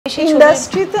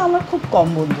ইন্ডাস্ট্রিতে আমার খুব কম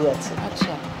বন্ধু আছে।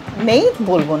 আচ্ছা, নেই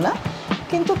বলবো না,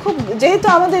 কিন্তু খুব, যেহেতু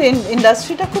আমাদের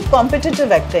ইন্ডাস্ট্রিটা খুব কম্পিটিটিভ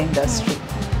একটা ইন্ডাস্ট্রি,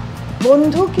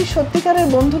 বন্ধু কি সত্যিকারের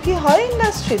বন্ধু কি হয়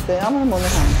ইন্ডাস্ট্রিতে? আমার মনে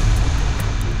হয় না।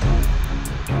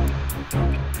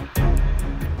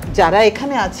 যারা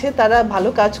এখানে আছে তারা ভালো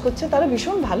কাজ করছে, তারা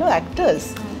ভীষণ ভালো অ্যাক্টার্স,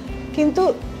 কিন্তু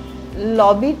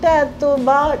লবিটা এত,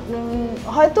 বা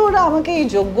হয়তো ওরা আমাকে এই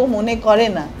যোগ্য মনে করে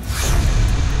না,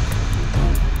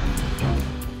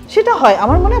 সেটা হয়।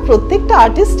 আমার মনে হয় প্রত্যেকটা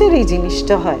আর্টিস্টের এই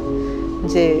জিনিসটা হয়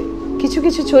যে কিছু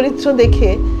কিছু চরিত্র দেখে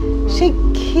সেই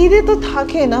খিদে তো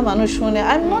থাকে না মানুষ মনে,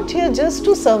 I am not here just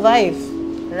to survive.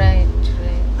 Right,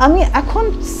 আমি এখন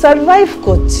সার্ভাইভ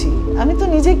করছি, আমি তো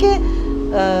নিজেকে,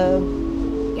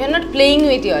 you are not playing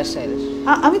with yourself,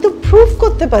 আমি তো প্রুভ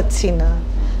করতে পারছি না,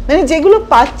 মানে যেগুলো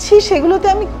পাচ্ছি সেগুলোতে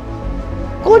আমি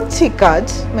করছি কাজ,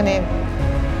 মানে,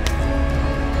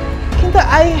 কিন্তু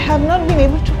I have not been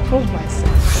able to prove myself.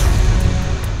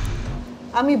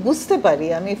 আমি বুঝতে পারি,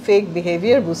 আমি ফেক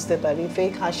বিহেভিয়ার বুঝতে পারি,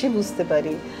 ফেক হাসি বুঝতে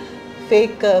পারি,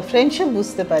 ফেক ফ্রেন্ডশিপ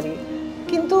বুঝতে পারি,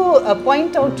 কিন্তু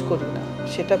পয়েন্ট আউট করি না,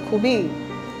 সেটা খুবই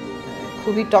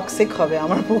খুবই টক্সিক হবে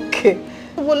আমার পক্ষে।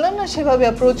 বললাম না, সেভাবে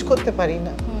অ্যাপ্রোচ করতে পারি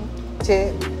না। যে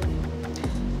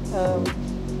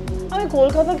আমি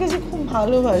কলকাতাকে যে খুব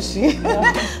ভালোবাসি,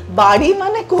 বাড়ি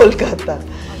মানে কলকাতা,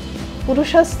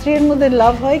 পুরুষ আর স্ত্রীর মধ্যে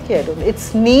লাভ হয় কি? It's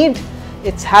need,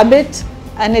 it's habit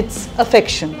and it's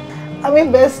affection. আমি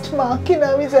বেস্ট মা কিনা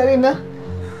আমি জানি না,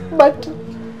 but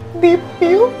Deep,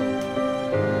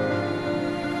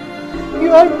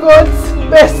 you are God's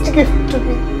best gift to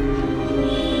me.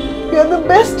 You are the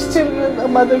best children a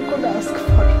mother could ask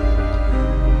for.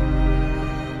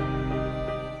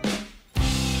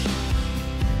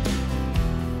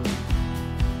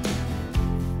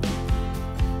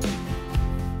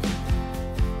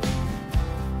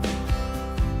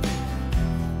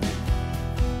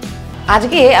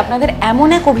 আজকে আপনাদের এমন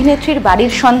এক অভিনেত্রীর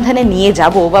বাড়ির সন্ধানে নিয়ে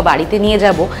যাব বা বাড়িতে নিয়ে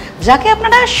যাব যাকে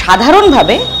আপনারা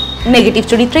সাধারণভাবে নেগেটিভ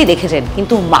চরিত্রই দেখেছেন,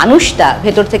 কিন্তু মানুষটা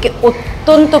ভেতর থেকে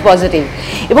অত্যন্ত পজিটিভ,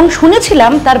 এবং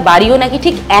শুনেছিলাম তার বাড়িও নাকি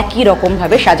ঠিক একই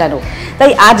রকমভাবে সাজানো।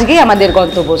 তাই আজকে আমাদের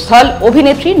গন্তব্যস্থল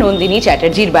অভিনেত্রী নন্দিনী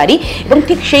চ্যাটার্জির বাড়ি, এবং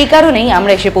ঠিক সেই কারণেই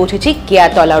আমরা এসে পৌঁছেছি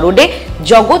কেয়াতলা রোডে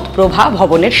জগৎপ্রভা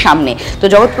ভবনের সামনে। তো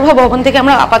জগৎপ্রভা ভবন থেকে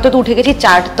আমরা আপাতত উঠে গেছি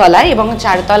 4 তলায়, এবং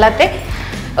 4 তলাতে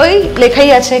ওই লেখাই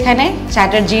আছে এখানে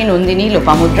চ্যাটার্জি, নন্দিনী,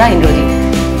 লোপামুদ্রা, ইন্দ্রজিৎ।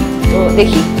 তো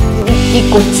দেখি কি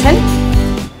করছেন,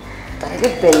 তাকে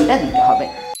বেলটা দিতে হবে।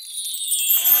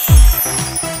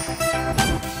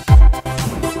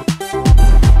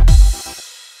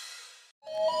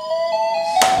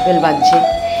 বেল বাজছে।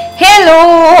 হ্যালো,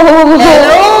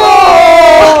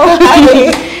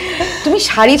 তুমি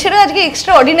শাড়ি ছেড়ে আজকে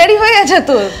এক্সট্রা অর্ডিনারি হয়ে গেছে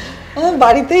তো।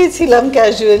 বাড়িতেই ছিলাম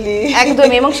ক্যাজুয়ালি, একদম,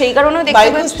 এবং সেই কারণেও দেখতে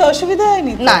পাচ্ছি অসুবিধা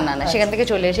হয়নি। না না না, সেখান থেকে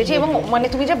চলে এসেছি, এবং মানে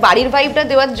তুমি যে বাড়ির ভাইবটা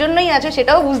দেওয়ার জন্যই আছো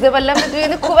সেটাও বুঝতে পারলাম যে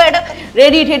তুমি খুব একটা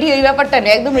রেডি ঠেডি ওই ব্যাপারটা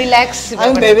নেই, একদম রিল্যাক্স।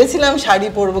 আমি ভেবেছিলাম শাড়ি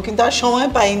পরবো, কিন্তু আর সময়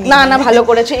পাইনি। না না, ভালো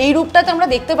করেছো, এই রূপটা তো আমরা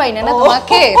দেখতে পাই না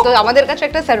তোমাকে, তো আমাদের কাছে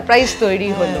একটা সারপ্রাইজ তৈরি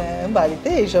হলো। বাড়িতে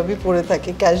এইসবই পরে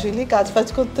থাকি, ক্যাজুয়ালি কাজ ফাজ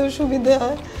করতেও সুবিধা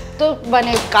হয়। তো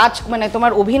মানে কাজ, মানে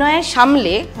তোমার অভিনয়ের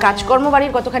সামলে কাজকর্ম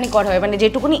বাড়ির কতখানি করা হয়, মানে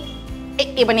যেটুকুনি,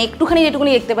 মানে একটুখানি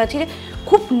যেটুকুনি দেখতে পাচ্ছি যে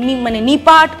খুব মানে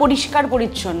নিপাট পরিষ্কার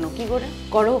পরিচ্ছন্ন, কি করে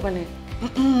করো? মানে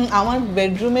আমার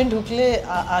বেডরুমে ঢুকলে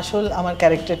আসল আমার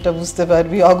ক্যারেক্টারটা বুঝতে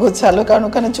পারবি, অগোছালো, কারণ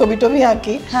ওখানে ছবি টবি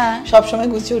আঁকি, সবসময়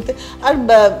গুছিয়ে উঠতে। আর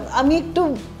আমি একটু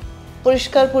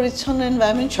পরিষ্কার পরিচ্ছন্ন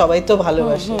এনভায়রনমেন্ট সবাই তো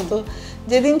ভালোবাসে, তো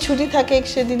যেদিন ছুটি থাকে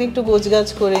সেদিন একটু গোছগাছ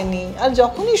করে নিই। আর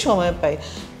যখনই সময় পাই,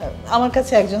 আমার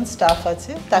কাছে একজন স্টাফ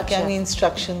আছে, তাকে আমি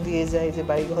ইনস্ট্রাকশন দিয়ে যাই যে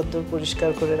বাড়ি ঘরদোর পরিষ্কার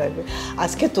করে রাখবে।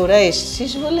 আজকে তোরা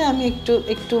এসেছিস বলে আমি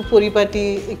একটু পরিপাটি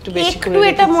একটু বেশি করে। একটু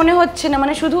এটা মনে হচ্ছে না,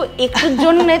 মানে শুধু একটুর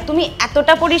জন্য তুমি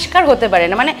এতটা পরিষ্কার হতে পারে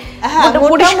না, মানে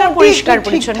পরিষ্কার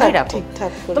পরিচ্ছন্নই রাখো।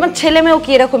 তোমার ছেলে মেয়েও কি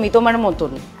এরকমই তোমার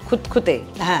মতন খুঁতখুঁতে?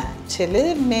 হ্যাঁ, ছেলে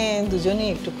মেয়ে দুজনেই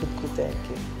একটু খুঁতখুঁতে আর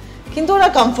কি, কিন্তু ওরা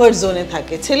কমফর্ট জোনে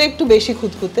থাকে। ছেলে একটু বেশি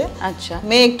খুঁতখুঁতে, আচ্ছা,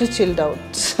 মেয়ে একটু চিলড আউট।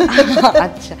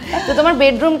 আচ্ছা, তো তোমার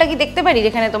বেডরুমটা কি দেখতে পারি,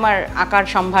 যেখানে তোমার আকার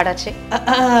সম্ভার আছে?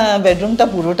 বেডরুমটা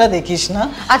পুরোটা দেখিস না,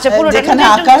 আচ্ছা, পুরোটা যেখানে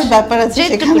আকার ব্যাপার আছে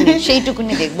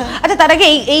সেইটুকুনি দেখবো। আচ্ছা, তার আগে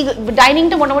এই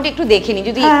ডাইনিংটা মোটামুটি একটু দেখে নি,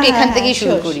 যদি একটু এখান থেকেই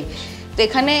শুরু করি। তো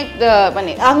এখানে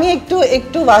মানে আমি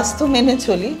একটু বাস্তু মেনে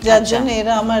চলি, যার জন্য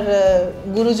এরা আমার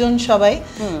গুরুজন সবাই।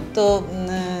 তো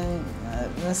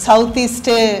সাউথ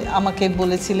ইস্টে আমাকে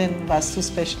বলেছিলেন বাস্তু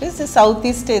স্পেশালিস্ট যে সাউথ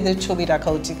ইস্টে এদের ছবি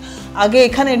রাখা উচিত। আগে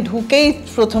এখানে ঢুকেই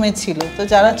প্রথমে ছিল, তো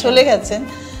যারা চলে গেছেন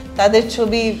তাদের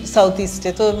ছবি সাউথ ইস্টে।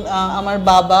 তো আমার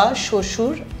বাবা,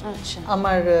 শ্বশুর,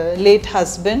 আমার লেট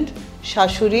হাজব্যান্ড,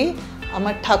 শাশুড়ি,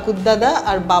 আমার ঠাকুরদাদা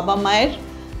আর বাবা মায়ের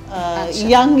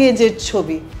ইয়াং এজের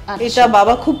ছবি। এটা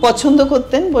বাবা খুব পছন্দ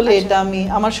করতেন বলে এটা আমি,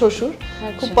 আমার শ্বশুর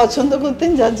খুব পছন্দ করতেন,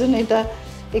 যার জন্য এটা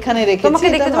এখানে রেখেছি। তোমাকে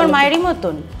দেখতে তোমার মায়েরই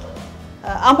মতন।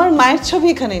 আমার মায়ের ছবি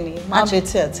এখানে নেই, মা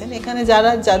বেঁচে আছেন। এখানে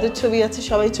যাদের ছবি আছে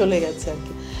সবাই চলে গেছে আর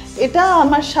কি। এটা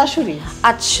আমার শাশুড়ি।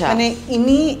 আচ্ছা, মানে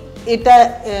ইনি, এটা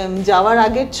যাওয়ার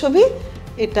আগের ছবি,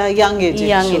 এটা ইয়াং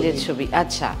এজের ছবি।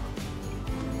 আচ্ছা,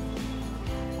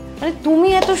 মানে তুমি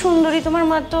এত সুন্দরী, তোমার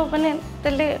মা তো মানে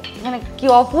তাহলে মানে কি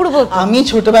অপূর্ব। আমি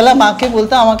ছোটবেলা মাকে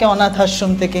বলতাম আমাকে অনাথ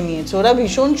আশ্রম থেকে নিয়েছে, ওরা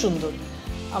ভীষণ সুন্দর।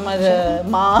 আমার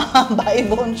মা, ভাই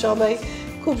বোন সবাই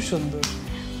খুব সুন্দর।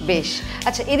 বেশ,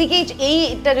 আচ্ছা এদিকে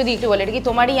এইটা যদি একটু বলে, এটা কি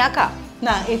তোমারই আঁকা?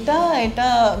 না, এটা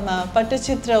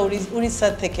পটচিত্রা উড়িষ্যা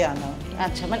থেকে আনা।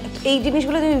 আচ্ছা, মানে এই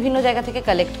জিনিসগুলো তুমি বিভিন্ন জায়গা থেকে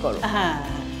কালেক্ট করো? হ্যাঁ।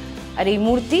 আর এই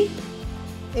মূর্তি?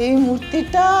 এই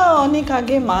মূর্তিটা অনেক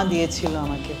আগে মা দিয়েছিল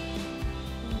আমাকে।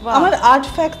 আমার আর্ট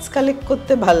ফ্যাক্টস কালেক্ট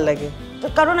করতে ভালো লাগে,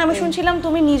 কারণ আমি শুনছিলাম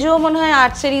তুমি নিজেও মনে হয়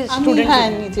আর্টসেরই স্টুডেন্ট। হ্যাঁ,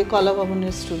 নিজে কলা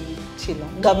ভবনের স্টুডেন্ট ছিলাম,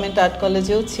 গভর্নমেন্ট আর্ট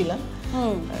কলেজেও ছিলাম।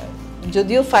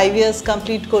 যদিও 5 ইয়ার্স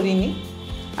কমপ্লিট করিনি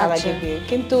আর আগে বিয়ে,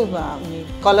 কিন্তু আমি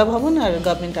কলা ভবন আর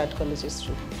গভর্নমেন্ট আর্ট কলেজের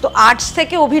স্টুডেন্ট। তো আর্টস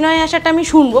থেকে অভিনয়ে আসাটা আমি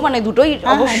শুনবো, মানে দুটোই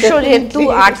অবশ্য যেহেতু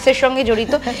আর্টসের সঙ্গে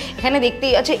জড়িত। এখানে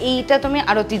দেখতেই আছে, এইটা তুমি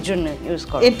আরতির জন্য ইউজ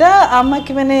করো। এটা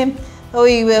আমাকে মানে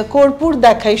ওই কর্পূর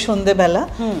দেখাই সন্ধ্যেবেলা,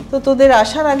 তো তোদের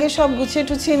আসার আগে সব গুছিয়ে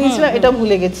টুছিয়ে নিয়েছিলাম, এটা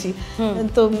ভুলে গেছি।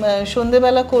 তো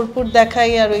সন্ধ্যেবেলা কর্পূর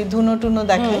দেখাই আর ওই ধুনো টুনো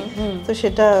দেখাই, তো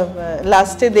সেটা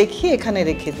লাস্টে দেখি এখানে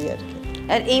রেখে দিই আর কি।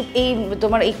 আর এই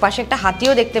তোমার এই পাশে একটা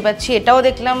হাতিও দেখতে পাচ্ছি, এটাও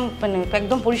দেখলাম মানে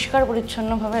একদম পরিষ্কার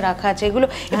পরিচ্ছন্ন ভাবে রাখা আছে। এগুলো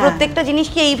প্রত্যেকটা জিনিস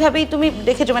কি এইভাবেই তুমি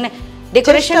দেখেছো, মানে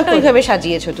ডেকোরেশনটা ওইভাবে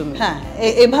সাজিয়েছো তুমি? হ্যাঁ,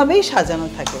 এভাবেই সাজানো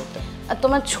থাকে ওটা। আর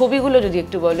তোমার ছবিগুলো যদি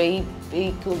একটু বলো,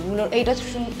 এইগুলো, এইটা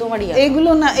তোমারই?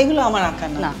 এগুলো না, এগুলো আমার আঁকা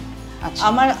না। আচ্ছা,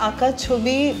 আমার আঁকা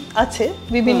ছবি আছে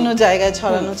বিভিন্ন জায়গায়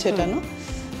ছড়ানো ছেটানো।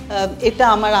 এটা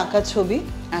আমার আঁকা ছবি।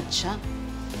 আচ্ছা,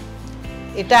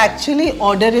 এটা অ্যাকচুয়ালি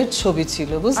অর্ডারের ছবি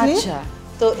ছিল, বুঝলি?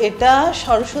 তো এটা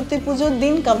সরস্বতী পুজোর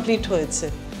দিন কমপ্লিট হয়েছে।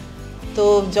 তো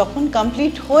যখন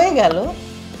কমপ্লিট হয়ে গেল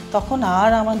তখন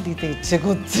আর আমার দিতে ইচ্ছে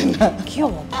করছে না। কি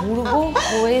অপূর্ব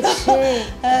হয়েছে।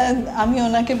 আমি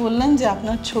ওনাকে বললাম যে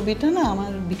আপনার ছবিটা না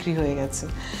আমার বিক্রি হয়ে গেছে,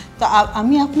 তো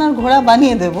আমি আপনার ঘোড়া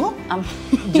বানিয়ে দেব,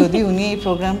 যদি উনি এই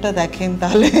প্রোগ্রামটা দেখেন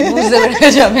তাহলে বুঝতে পেরে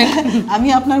যাবেন। আমি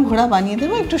আপনার ঘোড়া বানিয়ে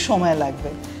দেবো, একটু সময় লাগবে।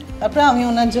 তারপরে আমি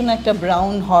ওনার জন্য একটা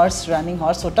ব্রাউন হর্স, রানিং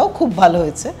হর্স, ওটাও খুব ভালো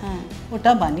হয়েছে,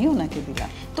 ওটা বানিয়ে ওনাকে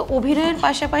দিলাম। তো অভিনয়ের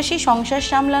পাশাপাশি সংসার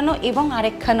সামলানো এবং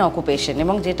আরেকখানা অকুপেশন,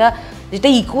 এবং যেটা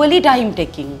ইকুয়ালি টাইম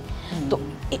টেকিং, তো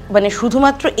মানে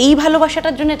শুধুমাত্র এই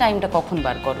ভালোবাসাটার জন্য টাইমটা কখন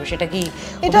বার করো? সেটা কি?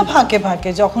 এটা ফাঁকে ফাঁকে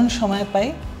যখন সময় পাই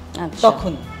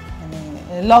তখন। মানে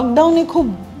লকডাউনে খুব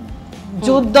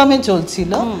জোর দমে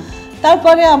চলছিল,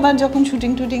 তারপরে আবার যখন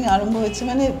শুটিং টুটিং আরম্ভ হয়েছে,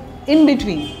 মানে ইন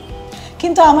বিটুইন।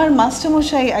 কিন্তু আমার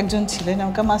মাস্টারমশাই একজন ছিলেন,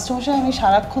 আমাকে মাস্টারমশাই, আমি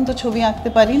সারাক্ষণ তো ছবি আঁকতে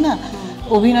পারি না,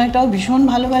 অভিনয়টাও ভীষণ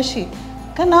ভালোবাসি।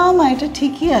 না মা, এটা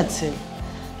ঠিকই আছে।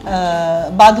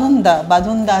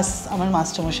 বাঁধন দাস আমার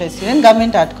মাস্টারমশাই ছিলেন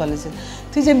গভর্নমেন্ট আর্ট কলেজে।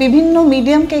 তুই যে বিভিন্ন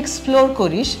মিডিয়ামকে এক্সপ্লোর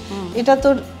করিস, এটা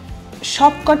তোর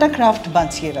সব কটা ক্রাফট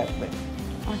বাঁচিয়ে রাখবে।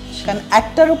 কারণ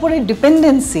একটার উপরে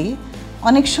ডিপেন্ডেন্সি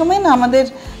অনেক সময় না আমাদের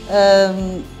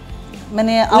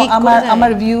মানে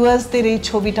আমার ভিউয়ার্সদের এই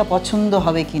ছবিটা পছন্দ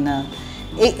হবে কিনা,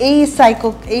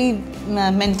 এই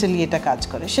মেন্টালি এটা কাজ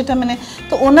করে, সেটা মানে।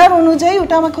 তো ওনার অনুযায়ী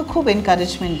ওটা আমাকে খুব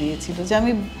এনকারেজমেন্ট দিয়েছিল যে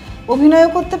আমি অভিনয়ও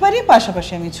করতে পারি,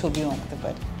 পাশাপাশি আমি ছবিও আঁকতে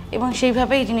পারি, এবং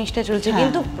সেইভাবে এই জিনিসটা চলছে।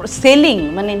 কিন্তু সেলিং,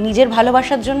 মানে নিজের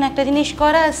ভালোবাসার জন্য একটা জিনিস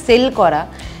করা, সেল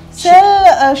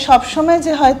সবসময়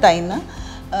যে হয় তাই না,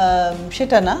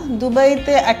 সেটা না।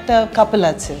 দুবাইতে একটা কাপল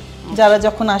আছে, যারা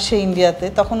যখন আসে ইন্ডিয়াতে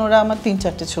তখন ওরা আমার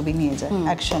 3-4টে ছবি নিয়ে যায়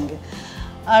একসঙ্গে।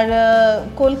 আর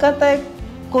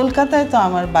কলকাতায় তো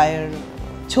আমার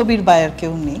ছবির বায়ার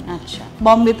কেউ নেই। আচ্ছা,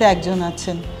 বম্বেতে একজন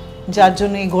আছেন, যার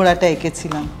জন্য এই ঘোড়াটা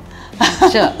এঁকেছিলাম।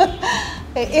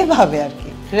 এভাবে আর কি,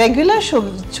 রেগুলার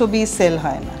ছবি সেল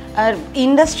হয় না। আর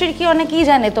ইন্ডাস্ট্রির কি অনেকেই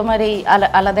জানে তোমার এই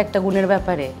আলাদা একটা গুণের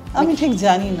ব্যাপারে? আমি ঠিক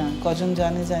জানি না, কজন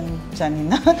জানি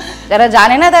না। যারা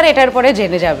জানে না তারা এটার পরে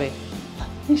জেনে যাবে,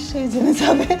 নিশ্চয়ই জেনে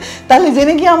যাবে। তাহলে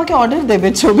জেনে গিয়ে আমাকে অর্ডার দেবে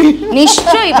ছবি।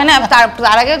 নিশ্চয়ই, মানে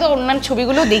তার আগে তো অন্যান্য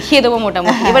ছবিগুলো দেখিয়ে দেবো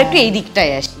মোটামুটি। এবার একটু এই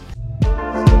দিকটায় আসি।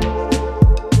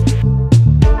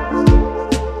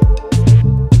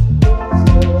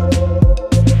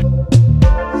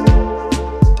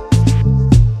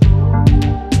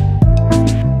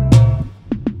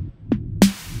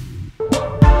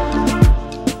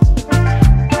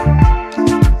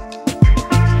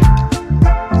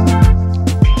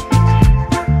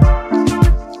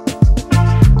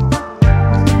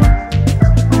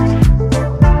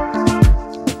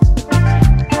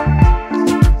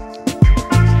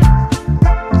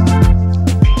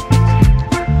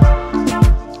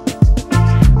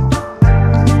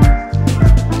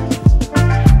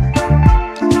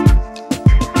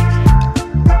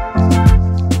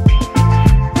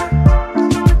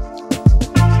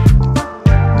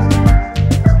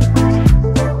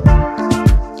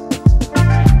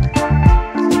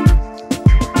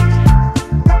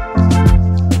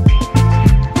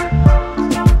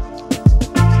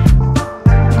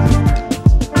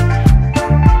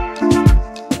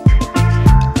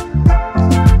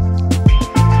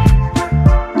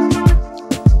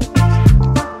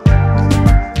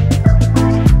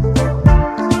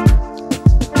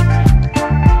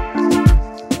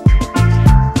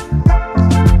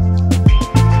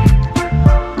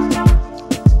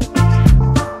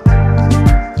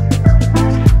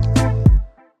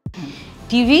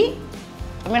 টিভি,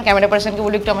 আমার ক্যামেরা পার্সনকে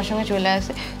বলি একটু আমার সঙ্গে চলে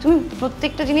আসে, তুমি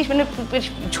প্রত্যেকটা জিনিস মানে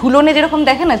ঝুলনে যেরকম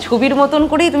দেখে না ছবির মতন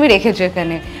করেই তুমি রেখেছো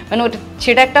এখানে, মানে ওটা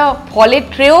সেটা একটা ফলের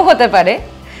ট্রেও হতে পারে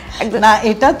না,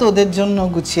 এটা তোদের জন্য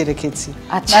গুছিয়ে রেখেছি।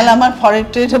 নাহলে আমার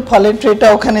ফলের ট্রেটা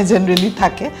ওখানে জেনারেলি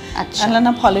থাকে, নাহলে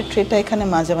না ফলের ট্রেটা এখানে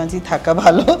মাঝামাঝি থাকা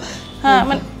ভালো। হ্যাঁ,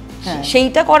 মানে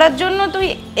সেইটা করার জন্য তুই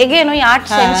এগেন ওই আর্ট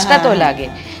সেন্সটা তো লাগে।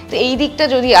 তো এই দিকটা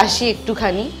যদি আসি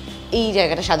একটুখানি, এই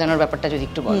জায়গাটা সাজানোর ব্যাপারটা যদি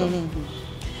একটু বলো।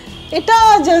 এটা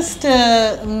জাস্ট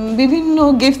বিভিন্ন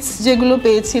গিফটস যেগুলো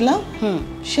পেয়েছিলাম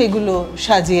সেগুলো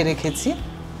সাজিয়ে রেখেছি।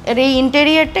 আর এই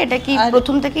ইন্টেরিয়রটা এটা কি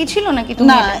প্রথম থেকেই ছিল নাকি?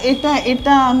 না,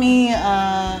 এটা আমি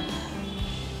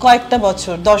কয়েকটা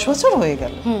বছর, 10 বছর হয়ে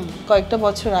গেল, কয়েকটা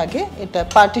বছর আগে এটা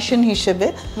পার্টিশন হিসেবে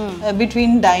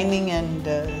between dining and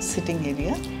sitting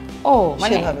area ও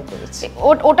মানে সেভাবে করেছি।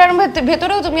 ওটার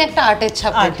ভেতরেও তুমি একটা আর্টের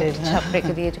ছাপ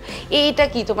রেখে দিয়েছো। এইটা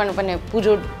কি তোমার মানে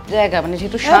পুজোর জায়গা, মানে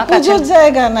যেহেতু শাক আছে? পুজোর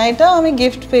জায়গা না, এটাও আমি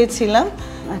গিফট পেয়েছিলাম,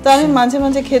 তো আমি মাঝে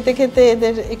মাঝে খেতে খেতে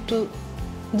এদের একটু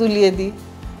দুলিয়ে দিই,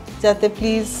 যাতে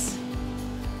প্লিজ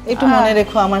একটু মনে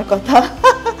রেখো আমার কথা।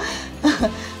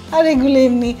 আর এগুলো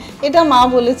এমনি, এটা মা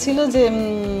বলেছিল যে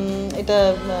এটা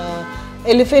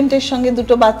এলিফ্যান্টের সঙ্গে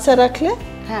দুটো বাচ্চা রাখলে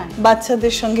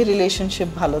বাচ্চাদের সঙ্গে রিলেশনশিপ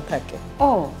ভালো থাকে।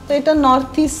 তো এটা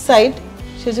নর্থ ইস্ট সাইড,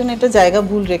 সেজন্য এটা জায়গা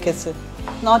ভুল রেখেছে,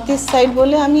 নর্থ ইস্ট সাইড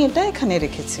বলে আমি এটা এখানে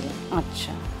রেখেছিলাম।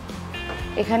 আচ্ছা,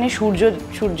 এখানে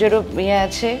সূর্যেরও ইয়ে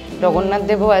আছে, জগন্নাথ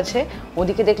দেবও আছে,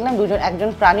 ওদিকে দেখলাম একজন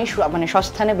প্রাণী মানে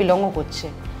সস্থানে বিলঙ্গ করছে,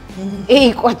 এই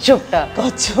কচ্ছপটা।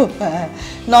 কচ্ছপ, হ্যাঁ,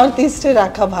 নর্থ ইস্টে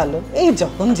রাখা ভালো, এই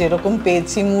যখন যেরকম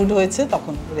পেয়েছি মুড হয়েছে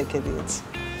তখন রেখে দিয়েছি।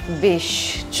 বেশ,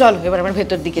 চলো এবার আমার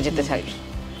ভেতর দিকে যেতে থাকি।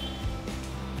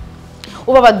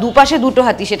 ও বাবা, দুপাশে দুটো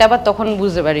হাতি, সেটা আবার তখন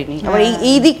বুঝতে পারিনি। আবার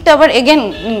এই দিকটা আবার এগেন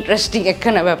ইন্টারেস্টিং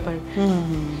একখানা ব্যাপার।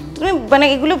 তুমি মানে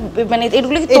এগুলো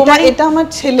কি তোমার? এটা আমার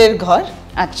ছেলের ঘর।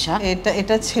 আচ্ছা,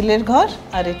 এটা ছেলের ঘর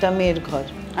আর এটা মেয়ের ঘর।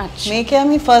 মেয়েকে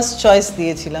আমি ফার্স্ট চয়েস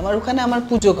দিয়েছিলাম, আর ওখানে আমার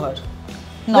পুজো ঘর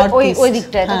ওই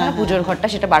দিকটায়, মানে পুজোর ঘরটা,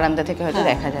 সেটা বারান্দা থেকে হয়তো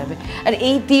দেখা যাবে। আর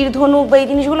এই তীর ধনুক বা এই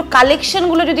জিনিসগুলো কালেকশন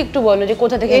গুলো যদি একটু বলো যে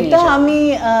কোথা থেকে? এটা আমি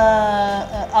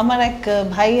আমার এক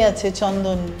ভাই আছে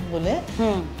চন্দন বলে,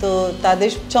 তো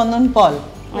তাদের চন্দন পল,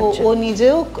 ও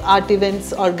নিজেও আর্ট ইভেন্টস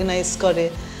অর্গানাইজ করে,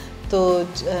 তো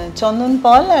চন্দন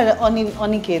পল আর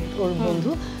অনিকেত ওর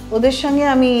বন্ধু, ওদের সঙ্গে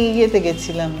আমি ইয়েতে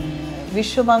গেছিলাম,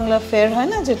 বিশ্ব বাংলা ফেয়ার হয়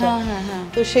না যেটা,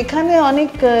 তো সেখানে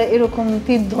অনেক এরকম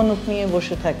তীর ধনুক নিয়ে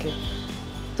বসে থাকে।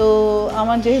 তো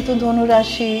আমার যেহেতু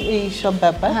ধনুরাশি এই সব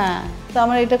ব্যাপার, তো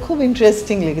আমার এটা খুব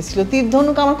ইন্টারেস্টিং লেগেছিল। তীর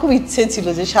ধনুক আমার খুব ইচ্ছে ছিল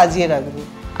যে সাজিয়ে রাখবো।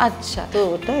 আচ্ছা, তো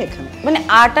ওটা এখানে মানে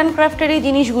আর্ট অ্যান্ড ক্রাফটের এই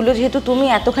জিনিসগুলো যেহেতু তুমি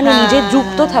এতখানি নিজে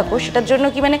যুক্ত থাকো, সেটার জন্য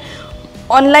কি মানে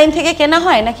অনলাইন থেকে কেনা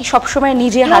হয় নাকি সবসময়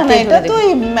নিজে হাতে? এটা তো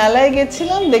এই মেলায়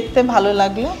গেছিলাম, দেখতে ভালো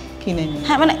লাগলো, কিনে নিই।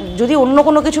 হ্যাঁ, মানে যদি অন্য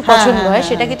কোনো কিছু পছন্দ হয়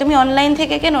সেটা কি তুমি অনলাইন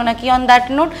থেকে কেনো নাকি অন দ্যাট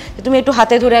নোট তুমি একটু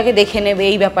হাতে ধরে আগে দেখে নেবে,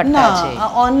 এই ব্যাপারটা আছে?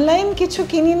 অনলাইন কিছু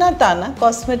কিনি না তা না,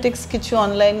 কসমেটিক্স কিছু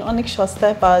অনলাইন অনেক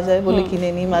সস্তায় পাওয়া যায় বলে কিনে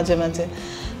নিই মাঝে মাঝে,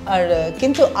 আর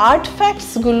কিন্তু আর্ট ফ্যাক্টস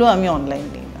গুলো আমি অনলাইন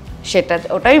নিই না। সেটা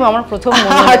ওটাই আমার প্রথম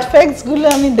আর্ট ফ্যাক্টস গুলো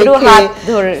আমি দেখে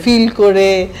ফিল করে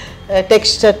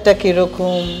টেক্সচারটা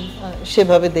কিরকম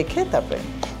সেভাবে দেখে তারপরে।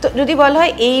 তো যদি বলা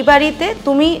হয় এই বাড়িতে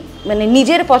তুমি মানে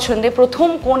নিজের পছন্দে প্রথম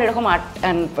কোন এরকম আর্ট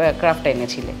অ্যান্ড ক্রাফট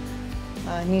এনেছিলে?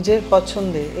 নিজের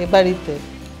পছন্দে এ বাড়িতে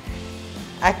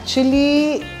অ্যাকচুয়ালি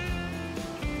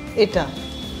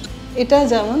এটা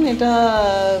যেমন এটা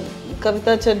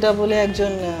কবিতা চাড্ডা বলে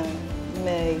একজন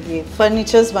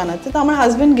ফার্নিচার্স বানাতে, তো আমার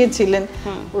হাজবেন্ড গেছিলেন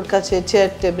ওর কাছে চেয়ার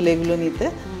টেবিল এগুলো নিতে,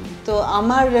 তো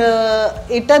আমার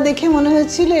এটা দেখে মনে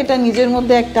হচ্ছিল এটা নিজের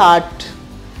মধ্যে একটা আর্ট,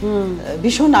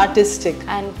 ভীষণ আর্টিস্টিক,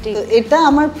 এটা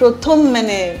আমার প্রথম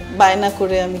মানে বায়না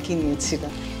করে আমি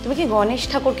কিনেছিলাম। তুমি কি গণেশ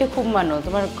ঠাকুরকে খুব মানো?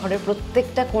 তোমার ঘরের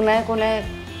প্রত্যেকটা কোনায় কোনায়?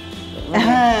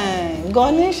 হ্যাঁ,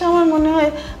 গণেশ আমার মনে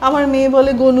হয়, আমার মেয়ে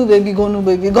বলে গনু বেবি,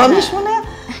 গণেশ মানে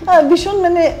ভীষণ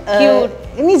মানে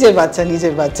নিজের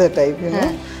বাচ্চা টাইপ,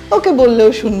 ওকে বললেও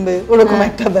শুনবে, ওরকম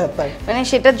একটা ব্যাপার। মানে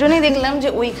সেটার জন্যই দেখলাম যে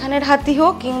ওইখানের হাতি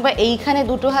হোক কিংবা এইখানে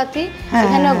দুটো হাতি,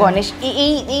 এখানেও গণেশ,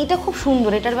 এইটা খুব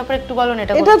সুন্দর। এটার ব্যাপারে একটু বলো না।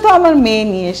 এটা তো আমার মেয়ে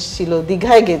নিয়ে এসেছিল,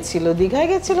 দীঘায়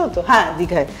গেছিল তো, হ্যাঁ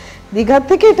দীঘার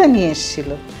থেকে এটা নিয়ে এসেছিল।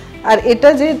 আর এটা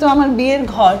যেহেতু আমার বিয়ের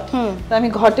ঘট, তো আমি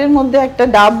ঘটের মধ্যে একটা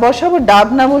ডাব বসাবো, ডাব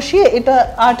না বসিয়ে এটা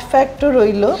আর্ট ফ্যাক্টর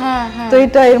রইলো, তো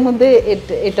এটা এর মধ্যে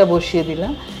এটা বসিয়ে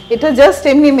দিলাম। এটা জাস্ট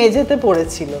এমনি মেঝেতে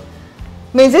পড়েছিল,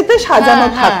 মেঝেতে সাজানো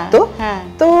থাকতো,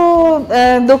 তো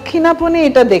দক্ষিণাপনে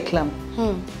এটা দেখলাম,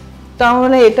 তার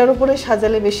মানে এটার উপরে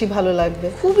সাজালে বেশি ভালো লাগবে,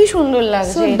 খুবই সুন্দর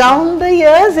লাগছে। ডাউন দ্য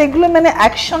ইয়ার্স এগুলো মানে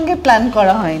একসঙ্গে প্ল্যান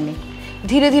করা হয়নি,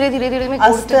 ধীরে ধীরে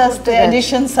আস্তে আস্তে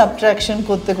এডিশন সাবট্রাকশন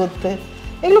করতে করতে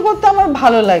এগুলো করতে আমার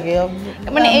ভালো লাগে,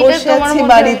 মানে বসে আছি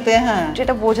বাড়িতে। হ্যাঁ,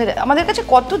 যেটা বোঝা যায় আমাদের কাছে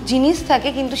কত জিনিস থাকে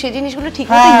কিন্তু সেই জিনিসগুলো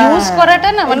ঠিকমতো ইউজ করাটা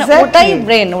না, মানে ওটাই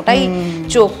ব্রেন, ওটাই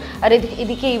চোখ। আর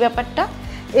এদিকে এই ব্যাপারটা,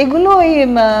 এগুলো ওই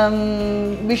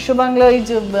বিশ্ব বাংলা ওই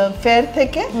যে ফেয়ার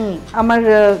থেকে আমার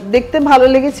দেখতে ভালো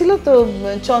লেগেছিল, তো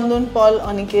চন্দন, পল,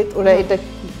 অনিকেত ওরা এটা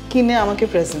কিনে আমাকে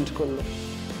প্রেজেন্ট করলো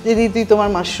যে দিদি তোমার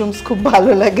মাশরুমস খুব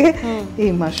ভালো লাগে,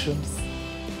 এই মাশরুমস।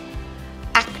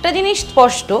 একটা জিনিস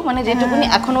স্পষ্ট, মানে যেটুকুনি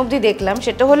এখন অবধি দেখলাম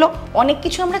সেটা হলো অনেক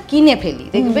কিছু আমরা কিনে ফেলি,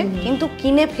 দেখবে, কিন্তু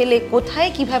কিনে ফেলে কোথায়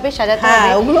কিভাবে সাজাতে হবে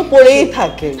ওগুলো পড়েই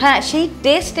থাকে। হ্যাঁ, সেই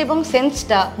টেস্ট এবং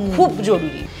সেন্সটা খুব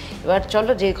জরুরি। এবার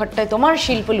চলো যে ঘরটায় তোমার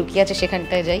শিল্প লুকিয়ে আছে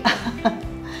সেখানটায় যাই।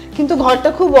 কিন্তু ঘরটা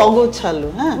খুব অগোছালো।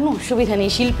 হ্যাঁ, কোনো অসুবিধা নেই,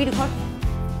 শিল্পীর ঘর।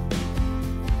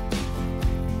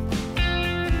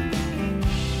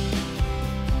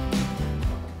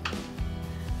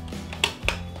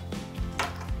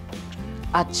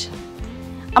 আচ্ছা,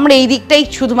 আমরা এই দিকটাই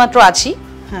শুধুমাত্র আছি।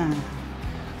 হ্যাঁ,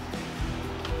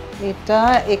 এটা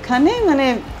এখানে মানে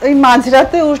ওই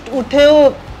মাঝরাতে উঠেও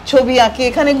ছবি আঁকি,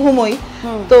 এখানে ঘুমোই,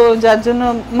 তো যার জন্য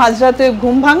মাঝরাতে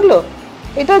ঘুম ভাঙলো।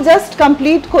 এটা জাস্ট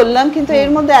কমপ্লিট করলাম, কিন্তু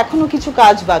এর মধ্যে এখনো কিছু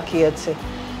কাজ বাকি আছে।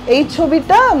 এই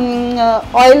ছবিটা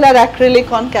oil R acrylic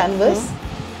on canvas,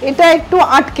 এটা একটু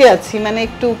আটকে আছি, মানে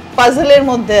একটু পাজলের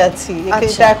মধ্যে আছি,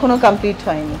 এটা এখনো কমপ্লিট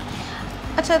হয়নি।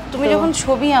 আচ্ছা, তুমি যখন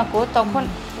ছবি আঁকো তখন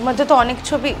মধ্যে তো অনেক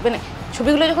ছবি, মানে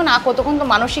ছবিগুলো যখন আঁকো তখন তো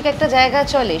মানসিক একটা জায়গা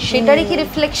চলে, সেটারই কি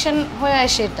রিফ্লেকশন হয়ে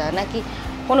আসে এটা, নাকি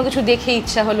কোনো কিছু দেখে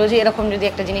ইচ্ছা হলো যে এরকম যদি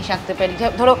একটা জিনিস আঁকতে পারি,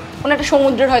 ধরো কোনো একটা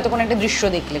সমুদ্রের হয়তো কোনো একটা দৃশ্য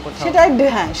দেখলে কোথাও, সেটা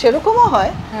হ্যাঁ সেরকমও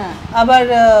হয়। হ্যাঁ, আবার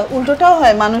উল্টোটাও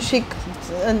হয়, মানসিক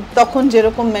তখন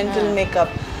যেরকম মেন্টাল মেকআপ।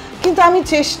 কিন্তু আমি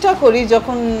চেষ্টা করি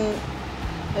যখন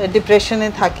ডিপ্রেশনে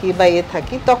থাকি বা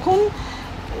থাকি তখন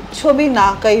ছবি না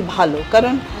আঁকাই ভালো,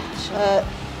 কারণ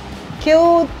কেউ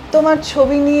তোমার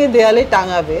ছবি নিয়ে দেয়ালে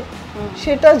টাঙাবে,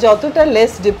 সেটা যতটা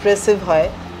লেস ডিপ্রেসিভ হয়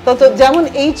তত, যেমন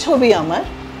এই ছবি আমার,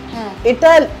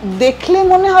 এটা দেখলে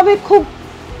মনে হবে খুব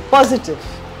পজিটিভ,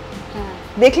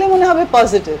 দেখলে মনে হবে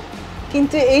পজিটিভ,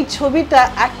 কিন্তু এই ছবিটা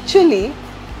অ্যাকচুয়ালি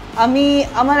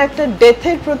আমার একটা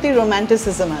ডেথের প্রতি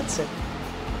রোম্যান্টিসিজম আছে,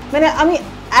 মানে আমি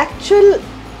actual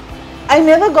I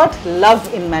never goat love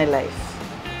in my life.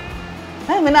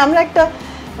 হ্যাঁ, মানে আমরা একটা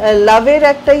লাভের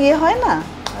একটা হয় না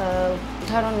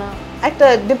ধারণা, একটা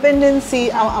ডিপেন্ডেন্সি,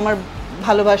 আমার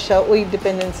ভালোবাসা, ওই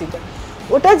ডিপেন্ডেন্সিটা,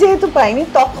 ওটা যেহেতু পাইনি,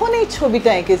 তখন এই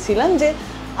ছবিটা এঁকেছিলাম যে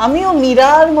আমিও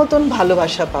মীরার মতন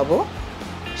ভালোবাসা পাবো,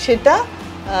 সেটা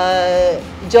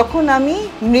যখন আমি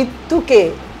মৃত্যুকে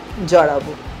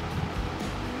জড়াবো,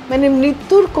 মানে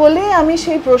মৃত্যুর কোলে আমি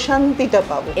সেই প্রশান্তিটা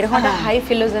পাবো। এরকম একটা হাই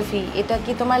ফিলোসফি, এটা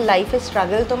কি তোমার লাইফের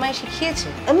স্ট্রাগল তোমায় শিখিয়েছে?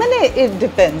 মানে ইট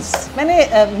ডিপেন্ডস, মানে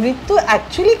মৃত্যু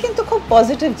অ্যাকচুয়ালি কিন্তু খুব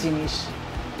পজিটিভ জিনিস,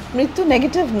 মৃত্যু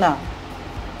নেগেটিভ না।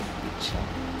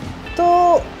 তো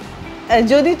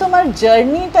যদি তোমার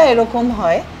জার্নিটা এরকম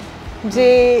হয় যে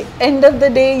end of the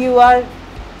day you R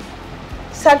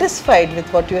satisfied with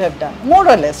what you have done, more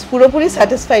or less, পুরোপুরি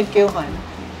স্যাটিসফাইড কেউ হয় না,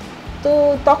 তো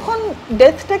তখন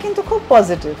ডেথটা কিন্তু খুব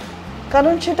পজিটিভ,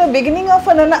 কারণ সেটা বিগিনিং অফ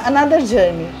অ্যানাদার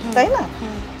জার্নি, তাই না?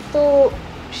 তো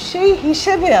সেই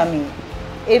হিসেবে আমি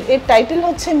এর টাইটেল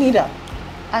হচ্ছে মীরা।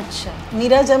 আচ্ছা,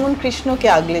 মীরা যেমন কৃষ্ণকে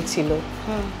আগলে ছিল,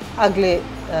 আগলে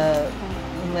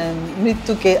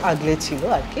মৃত্যুকে আগলে ছিল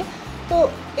আর কি, তো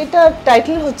এটা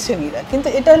টাইটেল হচ্ছে মীরা, কিন্তু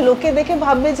এটা লোকে দেখে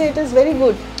ভাববে যে it is very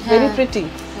good, very pretty,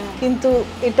 কিন্তু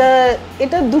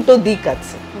এটা দুটো দিক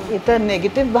আছে, এটা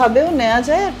নেগেটিভ ভাবেও নেওয়া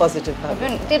যায় আর পজিটিভ ভাবে,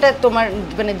 এটা তোমার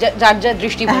মানে যার যার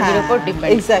দৃষ্টিভঙ্গির উপর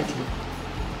ডিপেন্ড। এক্স্যাক্টলি।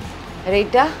 আর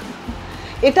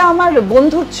এটা আমার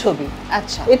বন্ধুর ছবি।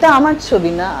 আচ্ছা, এটা আমার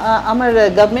ছবি না, আমার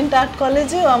গভর্নমেন্ট আর্ট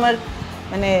কলেজেও আমার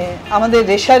মানে আমাদের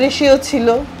রেশারেশিও ছিল,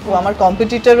 ও আমার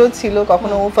কম্পিটিটরও ছিল,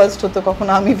 কখনো ও ফার্স্ট হতো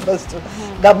কখনো আমি ফার্স্ট হতো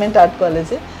গভর্নমেন্ট আর্ট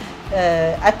কলেজে।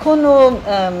 এখন ও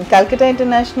ক্যালকাটা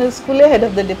ইন্টারন্যাশনাল স্কুলে হেড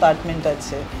অফ দ্য ডিপার্টমেন্ট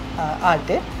আছে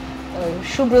আর্টে,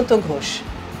 সুব্রত ঘোষ।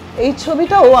 এই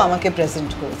ছবিটা ও আমাকে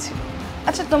প্রেজেন্ট করেছিল।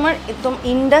 আচ্ছা, তোমার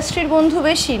ইন্ডাস্ট্রির বন্ধু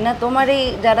বেশি না তোমার এই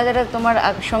যারা যারা তোমার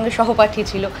সঙ্গে সহপাঠী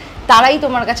ছিল তারাই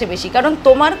তোমার কাছে বেশি? কারণ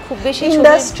তোমার খুব বেশি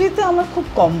ইন্ডাস্ট্রিতে আমার খুব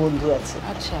কম বন্ধু আছে।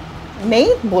 আচ্ছা, নেই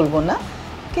বলবো না,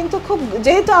 কিন্তু খুব,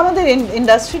 যেহেতু আমাদের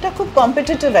ইন্ডাস্ট্রিটা খুব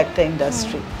কম্পিটিটিভ একটা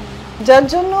ইন্ডাস্ট্রি, যার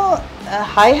জন্য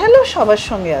হাই হ্যালো সবার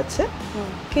সঙ্গে আছে,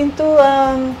 কিন্তু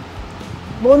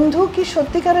বন্ধু কি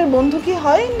সত্যিকারের বন্ধু কি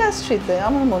হয় ইন্ডাস্ট্রিতে?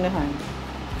 আমার মনে হয় না।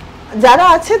 যারা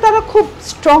আছে তারা খুব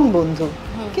স্ট্রং বন্ধু,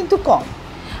 কিন্তু কম।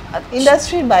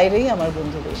 ইন্ডাস্ট্রির বাইরেই আমার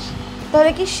বন্ধু বেশি।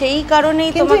 তাহলে কি সেই কারণেই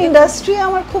কিন্তু ইন্ডাস্ট্রি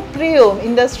আমার খুব প্রিয়,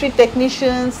 ইন্ডাস্ট্রি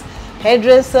টেকনিশিয়ানস,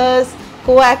 হেয়ারড্রেসার্স,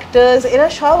 কো অ্যাক্টার্স, এরা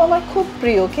সব আমার খুব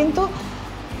প্রিয়, কিন্তু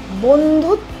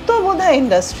বন্ধুত্ব বোধহয়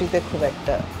ইন্ডাস্ট্রিতে খুব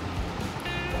একটা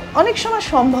অনেক সময়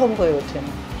সম্ভব হয়ে ওঠে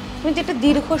না। তুমি যেটা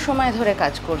দীর্ঘ সময় ধরে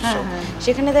কাজ করছো,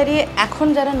 সেখানে দাঁড়িয়ে এখন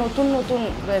যারা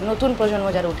নতুন প্রজন্ম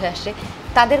যারা উঠে আসছে,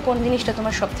 তাদের কোন জিনিসটা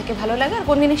তোমার সব থেকে ভালো লাগে, আর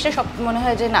কোন জিনিসটা সব মনে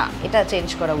হয় যে না এটা চেঞ্জ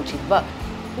করা উচিত বা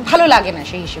ভালো লাগে না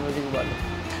সেই হিসেবে যদি বলো?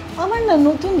 আমার না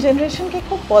নতুন জেনারেশনকে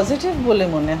খুব পজিটিভ বলে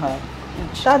মনে হয়,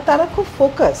 তারা খুব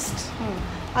ফোকাসড,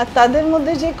 আর তাদের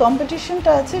মধ্যে যে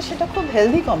কম্পিটিশনটা আছে সেটা খুব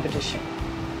হেলদি কম্পিটিশন।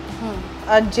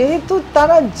 আর যেহেতু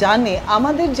তারা জানে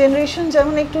আমাদের জেনারেশন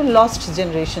যেমন একটু লস্ট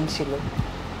জেনারেশন ছিল,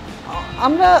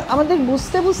 আমাদের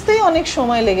বুঝতেই অনেক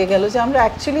সময় লেগে গেল যে আমরা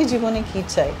অ্যাকচুয়ালি জীবনে কী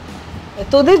চাই।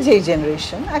 তোদের যেই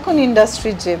জেনারেশন এখন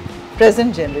ইন্ডাস্ট্রির যে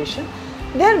present generation,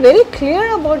 they are very clear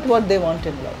about what they want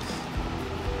in life,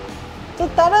 তো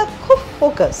তারা খুব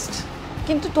ফোকাসড।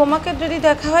 কিন্তু তোমাকে যদি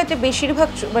দেখা হয় যে বেশিরভাগ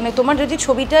মানে তোমার যদি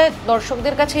ছবিটা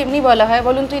দর্শকদের কাছে এমনি বলা হয়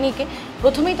বলুন তো ইনিকে,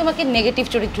 প্রথমেই তোমাকে নেগেটিভ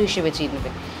চরিত্র হিসেবে চিনবে,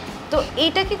 তো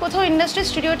এইটা কি কোথাও ইন্ডাস্ট্রি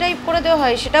স্টিরিওটাইপ করে দেওয়া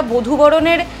হয়? সেটা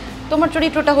বধূবরণের তোমার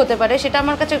চরিত্রটা হতে পারে, সেটা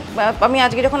আমার কাছে, আমি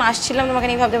আজকে যখন আসছিলাম তোমাকে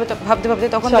নিয়ে ভাবতে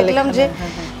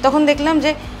তখন দেখলাম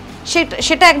যে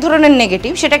সেটা এক ধরনের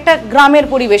নেগেটিভ, সেটা একটা গ্রামের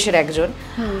পরিবেশের একজন,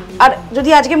 আর যদি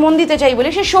আজকে মন দিতে চাই বলে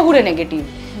সে শহুরে নেগেটিভ।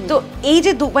 তো এই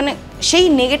যে মানে সেই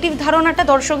নেগেটিভ ধারণাটা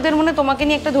দর্শকদের মনে তোমাকে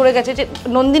নিয়ে একটা ধরে গেছে যে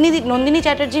নন্দিনী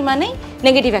চ্যাটার্জি মানেই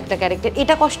নেগেটিভ একটা ক্যারেক্টার,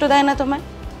 এটা কষ্ট দেয় না তোমায়?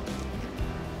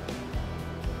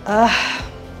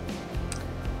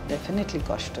 ডেফিনেটলি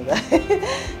কষ্ট দেয়,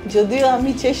 যদিও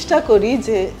আমি চেষ্টা করি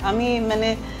যে আমি মানে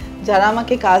যারা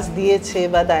আমাকে কাজ দিয়েছে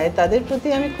বা দেয় তাদের প্রতি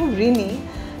আমি খুব ঋণী,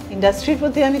 ইন্ডাস্ট্রির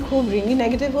প্রতি আমি খুব ঋণী,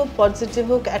 নেগেটিভ হোক পজিটিভ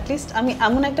হোক। অ্যাটলিস্ট আমি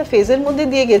এমন একটা ফেজের মধ্যে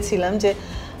দিয়ে গেছিলাম যে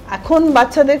এখন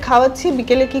বাচ্চাদের খাওয়াচ্ছি,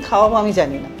 বিকেলে কি খাওয়াবো আমি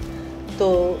জানি না, তো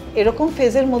এরকম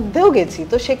ফেজের মধ্যেও গেছি।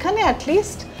 তো সেখানে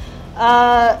অ্যাটলিস্ট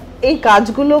এই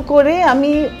কাজগুলো করে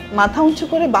আমি মাথা উঁচু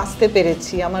করে বাঁচতে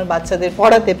পেরেছি, আমার বাচ্চাদের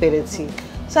পড়াতে পেরেছি,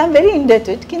 so I am very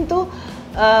indebted. কিন্তু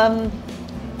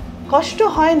কষ্ট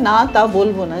হয় না তা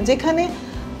বলবো না, যেখানে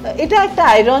এটা একটা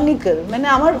আইরনিক্যাল, মানে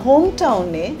আমার হোম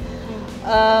টাউনে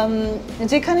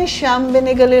যেখানে শ্যাম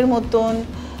বেনেগলের মতন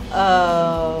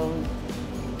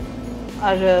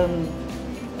আর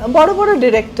বড় বড়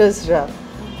ডিরেক্টরসরা,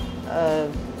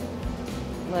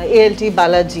 এএলটি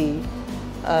বালাজি,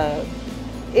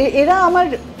 এরা আমার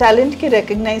ট্যালেন্টকে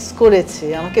রেকগনাইজ করেছে,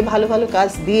 আমাকে ভালো ভালো কাজ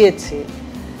দিয়েছে।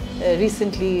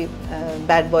 রিসেন্টলি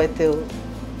ব্যাড বয়তেও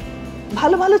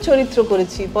ভালো ভালো চরিত্র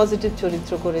করেছি, পজিটিভ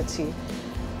চরিত্র করেছি,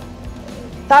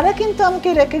 তারা কিন্তু আমাকে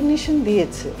রেকগনিশন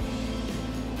দিয়েছে।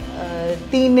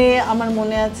 তিনে আমার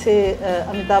মনে আছে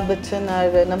অমিতাভ বচ্চন আর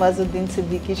নওয়াজুদ্দিন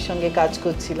সিদ্দিকীর সঙ্গে কাজ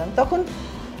করছিলাম, তখন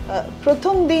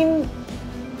প্রথম দিন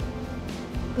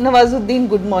নওয়াজুদ্দিন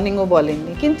গুড মর্নিংও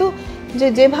বলেননি, কিন্তু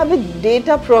যেভাবে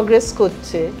ডেটা প্রোগ্রেস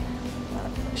করছে,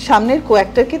 সামনের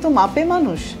কোয়াক্টারকে তো মাপে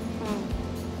মানুষ।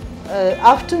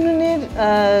 आफ्टरनून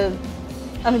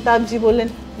अमिताभ जी बोलें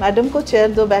मैडम को चेयर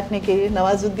दो बैठने के लिए,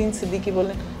 नवाजुद्दीन सिद्दीकी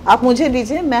बोलें आप मुझे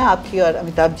दीजिए, मैं आपकी और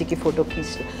अमिताभ जी की फ़ोटो खींच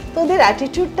लूँ। तो ओদের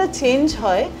অ্যাটিটিউডটা চেঞ্জ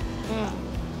হয়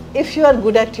if you R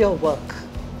good at your work.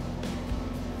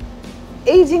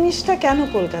 এই জিনিসটা কেন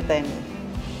কলকাতায় নেই?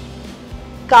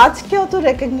 কাজকে অত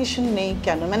রেকগনিশন নেই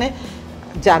কেন? মানে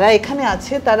যারা এখানে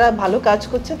আছে তারা ভালো কাজ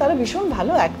করছে, তারা ভীষণ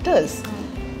ভালো অ্যাক্টার্স,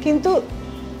 কিন্তু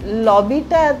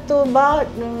লবিটা এত, বা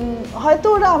হয়তো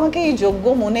ওরা আমাকে এই যোগ্য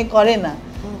মনে করে না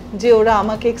যে ওরা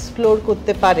আমাকে এক্সপ্লোর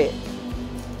করতে পারে,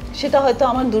 সেটা হয়তো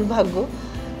আমার দুর্ভাগ্য।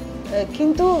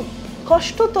 কিন্তু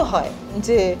কষ্ট তো হয়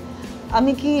যে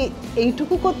আমি কি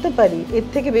এইটুকু করতে পারি, এর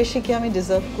থেকে বেশি কি আমি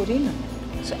ডিজার্ভ করি না।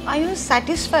 Are you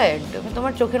satisfied?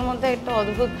 তোমার চোখের মধ্যে একটা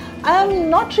অদ্ভুত, I am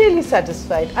not really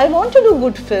satisfied. I want to do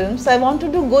good films, I want to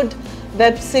do good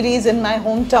web series in my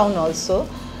hometown also.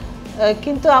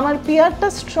 কিন্তু আমার পিআরটা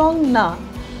স্ট্রং না।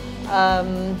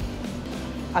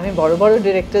 আমি বড় বড়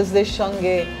ডিরেক্টরসদের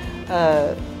সঙ্গে,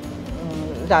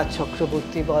 রাজ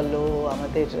চক্রবর্তী বলো,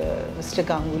 আমাদের মিস্টার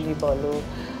গাঙ্গুলি বলো,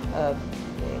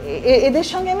 এদের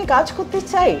সঙ্গে আমি কাজ করতে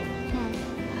চাই,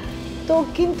 তো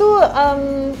কিন্তু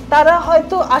তারা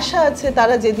হয়তো আশা আছে,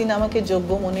 তারা যেদিন আমাকে যোগ্য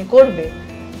মনে করবে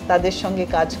তাদের সঙ্গে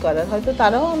কাজ করার, হয়তো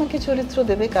তারাও আমাকে চরিত্র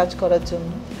দেবে কাজ করার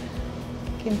জন্য।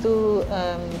 কিন্তু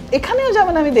এখানেও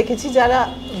যেমন আমি দেখেছি যারা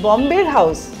বম্বের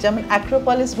হাউস, যেমন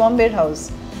অ্যাক্রোপলিস বম্বের হাউস,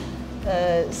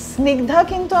 স্নিগ্ধা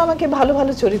কিন্তু আমাকে ভালো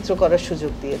ভালো চরিত্র করার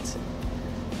সুযোগ দিয়েছে।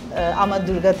 আমার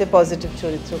দুর্গাতে পজিটিভ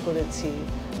চরিত্র করেছি,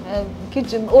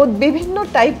 ও বিভিন্ন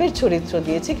টাইপের চরিত্র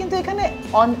দিয়েছে, কিন্তু এখানে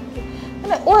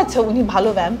মানে ও আচ্ছা উনি ভালো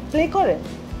ভ্যাম্প প্লে করেন,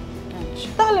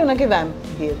 তাহলে ওনাকে ভ্যাম্প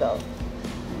দিয়ে দাও।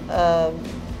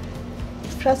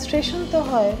 ফ্রাস্ট্রেশন তো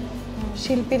হয়,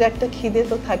 শিল্পীর একটা খিদে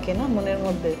তো থাকে না মনের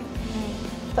মধ্যে,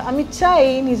 তো আমি চাই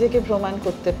নিজেকে প্রমাণ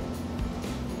করতে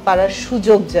পারার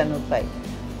সুযোগ যেন পাই,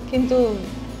 কিন্তু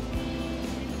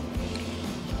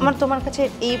আমার তোমার কাছে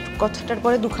এই কথাটার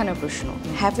পরে দুখানা প্রশ্ন।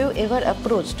 হ্যাভ ইউ এভার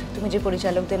অ্যাপ্রোচড, তুমি যে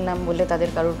পরিচালকদের নাম বললে তাদের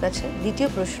কারোর কাছে? দ্বিতীয়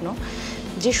প্রশ্ন,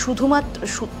 যে শুধুমাত্র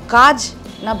কাজ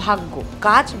না ভাগ্য,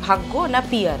 কাজ ভাগ্য না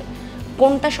পিয়ার,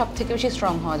 কোনটা সব থেকে বেশি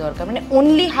স্ট্রং হওয়া দরকার? মানে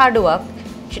অনলি হার্ড ওয়ার্ক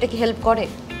সেটা কি হেল্প করে?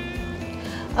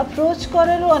 অ্যাপ্রোচ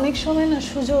করারও অনেক সময় না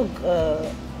সুযোগ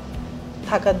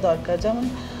থাকার দরকার। যেমন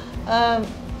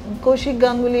কৌশিক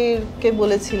গাঙ্গুলিকে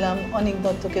বলেছিলাম, অনিক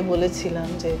দত্তকে বলেছিলাম,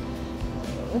 যে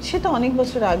সেটা অনেক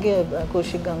বছর আগে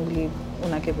কৌশিক গাঙ্গুলি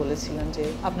ওনাকে বলেছিলাম যে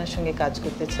আপনার সঙ্গে কাজ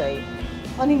করতে চাই।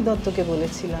 অনিক দত্তকে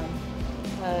বলেছিলাম,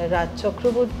 রাজ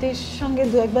চক্রবর্তীর সঙ্গে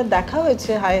দু একবার দেখা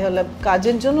হয়েছে, হাই হ্যালো,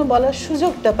 কাজের জন্য বলার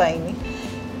সুযোগটা পাইনি।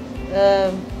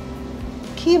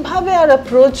 কিভাবে আর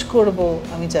অ্যাপ্রোচ করব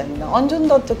আমি জানি না। অঞ্জন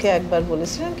দত্তকে একবার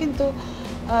বলেছিলাম, কিন্তু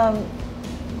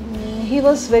হি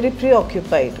ওয়াজ ভেরি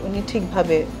প্রিঅকুপাইড, উনি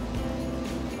ঠিকভাবে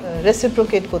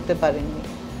রেসিপ্রোকেট করতে পারেননি।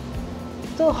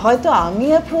 তো হয়তো আমি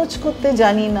অ্যাপ্রোচ করতে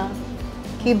জানি না,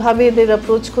 কিভাবে এদের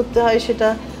অ্যাপ্রোচ করতে হয় সেটা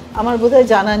আমার বোধহয়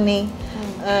জানা নেই,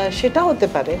 সেটা হতে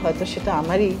পারে, হয়তো সেটা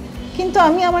আমারই। কিন্তু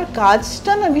আমি আমার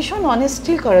কাজটা না ভীষণ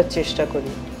অনেস্টলি করার চেষ্টা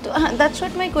করি। তো that's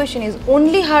what my question is,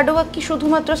 only hard work কি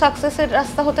শুধুমাত্র সাকসেসের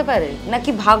রাস্তা হতে পারে,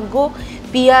 নাকি ভাগ্য,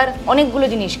 পিয়ার, অনেকগুলো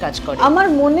জিনিস কাজ করে? আমার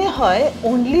মনে হয়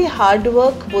অনলি হার্ড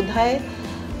ওয়ার্ক বোধহয়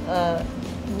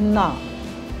না,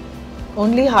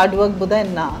 অনলি হার্ড ওয়ার্ক বোধহয়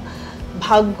না,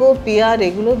 ভাগ্য, পিয়ার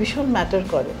এগুলো ভীষণ ম্যাটার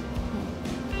করে।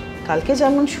 কালকে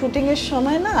যেমন শুটিংয়ের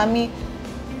সময় না আমি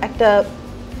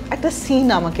একটা সিন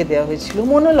আমাকে দেওয়া হয়েছিল,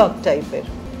 মোনোলগ টাইপের,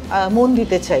 মন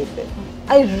দিতে চাইপের।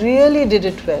 I really did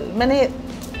it well. মানে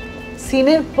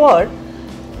সিনের পর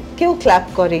কেউ ক্ল্যাপ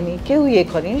করেনি, কেউ ইয়ে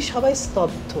করেনি, সবাই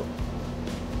স্তব্ধ।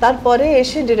 তারপরে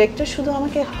এসে ডিরেক্টর শুধু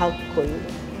আমাকে হাগ করল,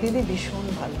 দিদি ভীষণ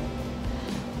ভালো।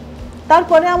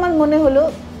 তারপরে আমার মনে হলো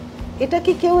এটা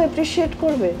কি কেউ অ্যাপ্রিশিয়েট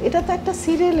করবে? এটা তো একটা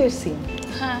সিরিয়ালের সিন,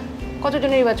 হ্যাঁ,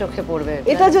 কতজনেরই বা চোখে পড়বে।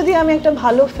 এটা যদি আমি একটা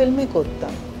ভালো ফিল্মে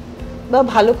করতাম বা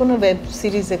ভালো কোনো ওয়েব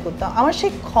সিরিজে করতাম, আমার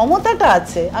সেই ক্ষমতাটা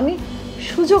আছে, আমি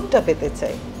সুযোগটা পেতে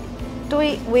চাই। তো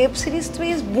এই ওয়েব সিরিজ তো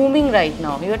is booming right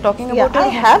now, you are talking about. I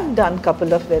have done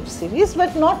couple of web series,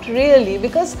 but not really,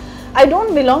 because I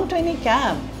don't belong to any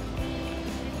camp.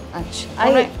 আচ্ছা,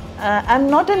 I'm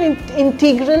not an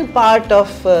integral part of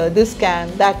this camp,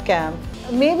 that camp.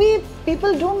 Maybe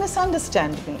people do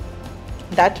misunderstand me.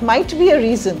 That might be a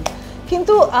reason.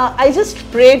 Kintu I just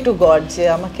pray to God je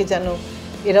amake jeno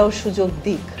erao sujog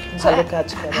dik ভালো কাজ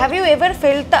করা। Have you ever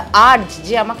felt the urge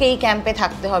যে আমাকে এই ক্যাম্পে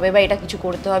থাকতে হবে বা এটা কিছু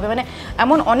করতে হবে? মানে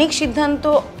এমন অনেক সিদ্ধান্ত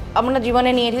আমরা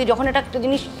জীবনে নিয়েছি যখন এটা একটা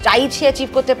জিনিস চাইছি অ্যাচিভ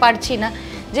করতে পারছি না,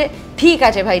 যে ঠিক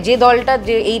আছে ভাই, যে দলটা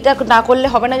যে এইটা না করলে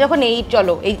হবে না, যখন এই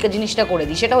চলো এই জিনিসটা করে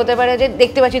দিই। সেটা হতে পারে যে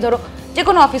দেখতে পাচ্ছি, ধরো যে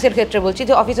কোনো অফিসের ক্ষেত্রে বলছি,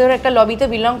 যে অফিসের একটা লবিতে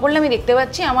বিলং করলে আমি দেখতে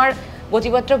পাচ্ছি আমার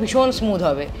গতিপথটা ভীষণ স্মুথ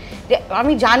হবে, যে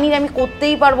আমি জানি আমি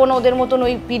করতেই পারবো না ওদের মতন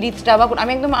ওই পীড়িতটা, বা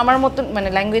আমি একদম আমার মতন মানে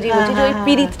ল্যাঙ্গুয়েজে বলছি যে ওই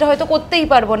পীড়িতটা হয়তো করতেই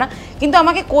পারবো না, কিন্তু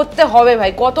আমাকে করতে হবে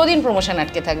ভাই, কতদিন প্রমোশন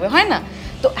আটকে থাকবে, হয় না?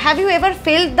 তো have you ever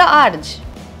felt the urge?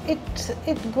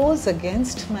 It goes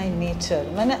against my nature.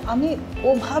 মানে আমি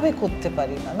ওভাবে করতে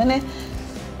পারি না, মানে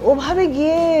ওভাবে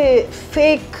গিয়ে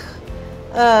ফেক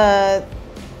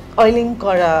অয়েলিং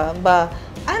করা, বা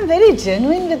I am very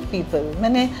genuine with people.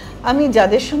 মানে আমি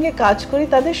যাদের সঙ্গে কাজ করি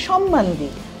তাদের সম্মান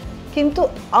দিই, কিন্তু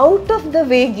আউট অফ দ্য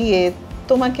ওয়ে গিয়ে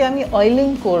তোমাকে আমি অয়েলিং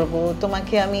করব,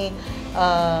 তোমাকে আমি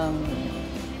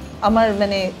আমার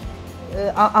মানে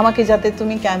আমাকে যাতে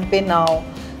তুমি ক্যাম্পে নাও,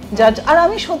 আর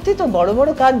আমি সত্যি তো বড়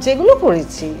বড় কাজ যেগুলো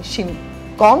করেছি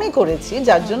কমই করেছি,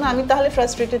 যার জন্য আমি তাহলে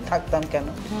ফ্রাস্ট্রেটেড থাকতাম কেন?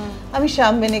 আমি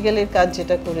শ্যাম বেনেগলের কাজ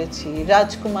যেটা করেছি,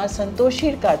 রাজকুমার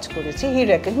সন্তোষীর কাজ করেছি, হি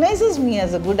রেকগনাইজেস me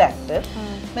as a good actor.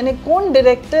 মানে কোন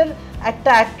ডিরেক্টর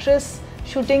একটা অ্যাক্ট্রেস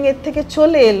শুটিং এর থেকে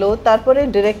চলে এলো, তারপরে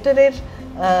ডিরেক্টরের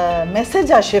মেসেজ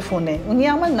আসে ফোনে, উনি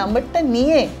আমার নাম্বারটা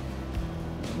নিয়ে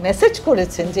মেসেজ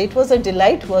করেছেন যে ইট ওয়াজ আ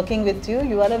Deloitte working with you,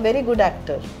 you R a very good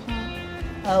actor,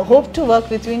 hope to work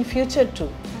with you in future two.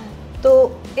 তো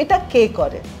এটা কে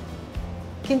করে?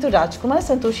 কিন্তু রাজকুমার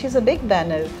Santoshi is a big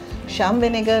banner, শ্যাম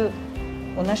বেনেগল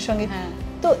ওনার সঙ্গে,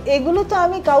 তো এগুলো তো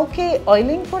আমি কাউকে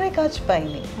অয়েলিং করে কাজ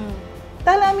পাইনি।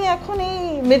 তাহলে আমি এখন এই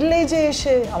মিডল এজে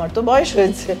এসে, আমার তো বয়স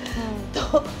হয়েছে, তো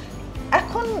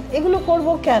এখন এগুলো করব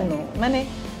কেন? মানে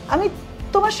আমি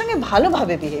তোমার সঙ্গে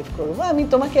ভালোভাবে বিহেভ করব, আমি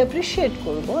তোমাকে অ্যাপ্রিসিয়েট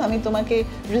করব, আমি তোমাকে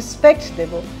রেসপেক্ট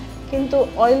দেব, কিন্তু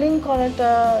অয়েলিং করাটা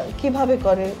কিভাবে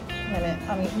করে মানে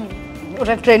আমি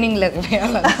ওটা ট্রেনিং লাগবে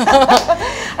আলাদা।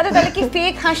 আচ্ছা, তাহলে কি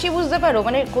ফেক হাসি বুঝতে পারো?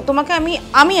 মানে তোমাকে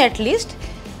আমি অ্যাটলিস্ট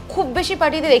খুব বেশি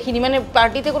পার্টিতে দেখিনি, মানে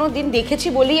পার্টিতে কোনো দিন দেখেছি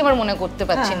বলেই আমার মনে করতে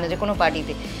পারছি না যে কোনো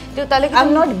পার্টিতে। তো তাহলে I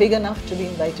am not big enough to B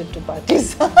invited to parties.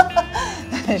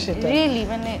 সেটা রিয়েলি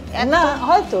মানে না,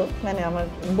 হয়তো মানে আমার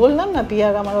বললাম না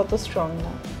পিয়ার আমার অত স্ট্রং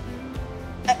না।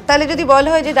 তাহলে যদি বলা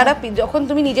হয় যে দাদা যখন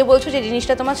তুমি নিজে বলছো যে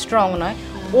জিনিসটা তোমার স্ট্রং নয়,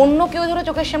 অন্য কেউ ধরো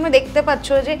চোখের সামনে দেখতে পাচ্ছ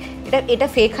যে এটা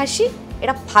ফেক হাসি,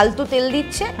 এটা ফালতু তেল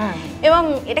দিচ্ছে, এবং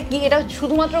এটা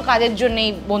শুধুমাত্র কাজের জন্যই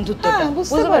বন্ধুত্বটা,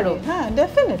 বুঝতে পারো? হ্যাঁ,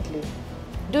 definitely.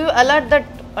 Do you alert that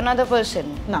another person?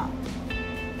 না,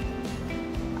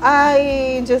 আই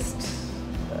জাস্ট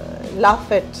লাফ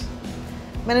এট,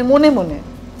 মানে মনে মনে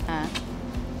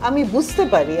আমি বুঝতে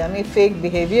পারি, আমি ফেক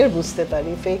বিহেভিয়ার বুঝতে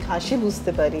পারি, ফেক হাসি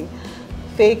বুঝতে পারি,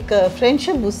 ফেক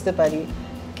ফ্রেন্ডশিপ বুঝতে পারি,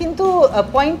 কিন্তু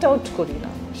পয়েন্ট আউট করি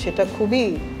না। সেটা খুবই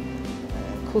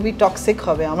খুবই টক্সিক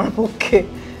হবে আমার পক্ষে।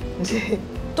 যে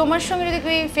তোমার সঙ্গে যদি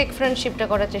কেউ ফেক ফ্রেন্ডশিপটা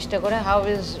করার চেষ্টা করে, হাউ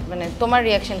ইজ, মানে তোমার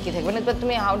রিয়াকশন কি থাকবে? মানে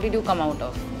তুমি how did you come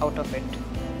out of it?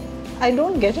 I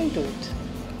don't get into ইট।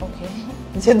 ওকে,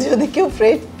 যদি কেউ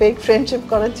ফেক ফ্রেন্ডশিপ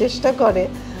করার চেষ্টা করে,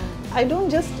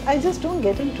 I just don't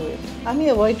get into it. আমি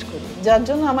অ্যাভয়েড করি, যার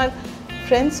জন্য আমার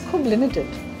ফ্রেন্ডস খুব লিমিটেড,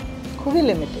 খুবই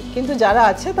লিমিটেড, কিন্তু যারা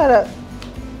আছে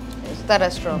তারা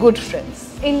স্ট্রং গুড ফ্রেন্ডস।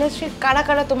 ইন্ডাস্ট্রির কারা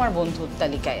কারা তোমার বন্ধুর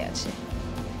তালিকায় আছে?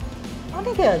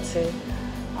 অনেকে আছে।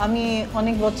 আমি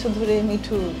অনেক বছর ধরে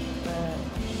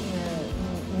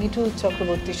মিঠু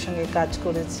চক্রবর্তীর সঙ্গে কাজ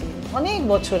করেছি, অনেক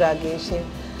বছর আগে। সে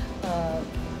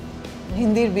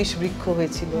হিন্দির বিষবৃক্ষ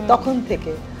হয়েছিল তখন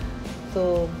থেকে। তো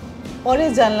পরে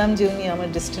জানলাম যে উনি আমার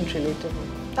ডিস্টেন্ট রিলেটিভ।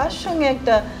 তার সঙ্গে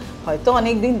একটা হয়তো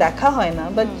অনেকদিন দেখা হয় না,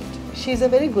 but she is a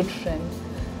very good friend.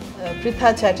 Pritha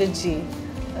Chatterjee,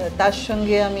 তার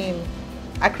সঙ্গে আমি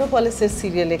অ্যাক্রোপলিসের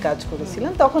সিরিয়ালে কাজ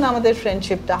করেছিলাম। তখন আমাদের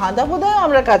ফ্রেন্ডশিপটা হাদাবোদায়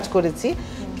আমরা কাজ করেছি,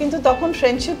 কিন্তু তখন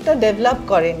ফ্রেন্ডশিপটা ডেভেলপ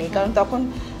করেনি, কারণ তখন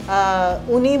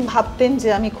উনি ভাবতেন যে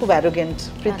আমি খুব অ্যারোগেন্ট,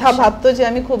 পৃথা ভাবতো যে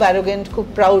আমি খুব অ্যারোগেন্ট, খুব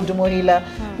প্রাউড মহিলা,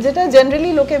 যেটা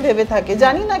জেনারেলি লোকে ভেবে থাকে।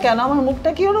 জানি না কেন আমার মুখটা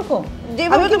কি ওরকম,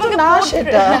 না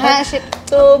সেটা।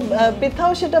 তো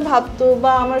পৃথাও সেটা ভাবতো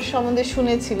বা আমার সম্বন্ধে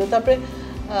শুনেছিল। তারপরে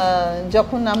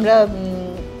যখন আমরা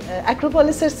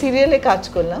অ্যাক্রোপলিসের সিরিয়ালে কাজ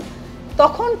করলাম,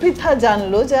 তখন পৃথা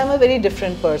জানলো যে I am a very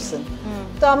different person.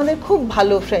 তো আমাদের খুব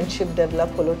ভালো ফ্রেন্ডশিপ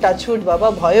ডেভেলপ হলো। টাচউড, বাবা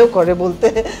ভয়ও করে বলতে।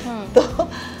 তো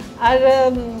আর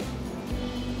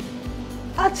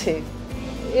আছে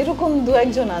এরকম দু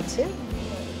একজন আছে।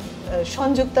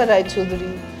 সংযুক্তা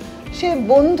রায়চৌধুরী, সে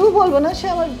বন্ধু বলবো না, সে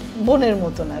আমার বোনের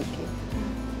মতন আর কি।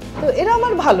 তো এরা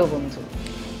আমার ভালো বন্ধু।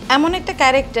 এমন একটা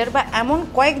ক্যারেক্টার বা এমন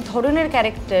কয়েক ধরনের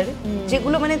ক্যারেক্টার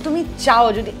যেগুলো মানে তুমি চাও,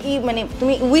 যদি মানে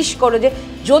তুমি উইশ করো যে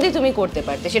যদি তুমি করতে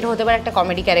পারতে, সেটা হতে পারে একটা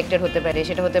কমেডি ক্যারেক্টার হতে পারে,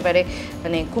 সেটা হতে পারে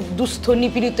মানে খুব দুস্থ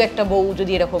নিপীড়িত একটা বউ,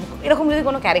 যদি এরকম যদি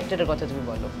কোনো ক্যারেক্টারের কথা তুমি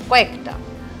বলো কয়েকটা।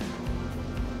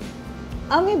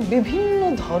 আমি বিভিন্ন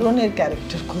ধরনের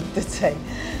ক্যারেক্টার করতে চাই,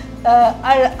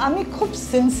 আর আমি খুব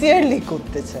সিনসিয়ারলি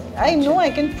করতে চাই। I know I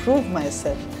can prove my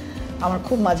self. আমার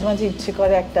খুব মাঝে মাঝে ইচ্ছে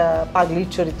করে একটা পাগলির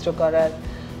চরিত্র করার,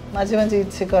 মাঝে মাঝে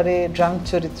ইচ্ছে করে ড্রাঙ্ক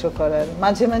চরিত্র করার,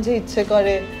 মাঝে মাঝে ইচ্ছে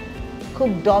করে খুব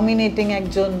ডমিনেটিং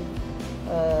একজন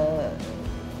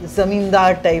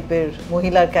জমিনদার টাইপের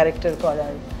মহিলার ক্যারেক্টার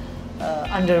করার,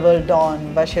 আন্ডারওয়ার্ল্ড ডন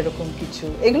বা সেরকম কিছু।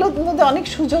 এগুলোর মধ্যে অনেক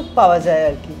সুযোগ পাওয়া যায়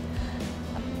আর কি।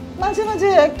 মাঝে মাঝে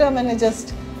একটা মানে জাস্ট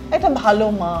একটা ভালো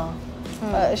মা,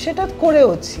 সেটা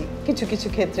করেওছি, কিছু কিছু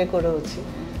ক্ষেত্রে করেওছি।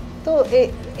 তো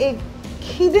এই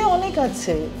খিদে অনেক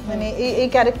আছে, মানে এই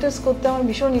ক্যারেক্টার্স করতে আমার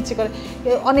ভীষণ ইচ্ছে করে।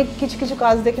 অনেক কিছু কিছু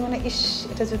কাজ দেখে মানে ইস,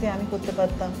 এটা যদি আমি করতে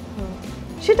পারতাম।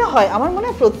 সেটা হয়, আমার মনে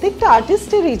হয় প্রত্যেকটা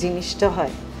আর্টিস্টের এই জিনিসটা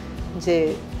হয় যে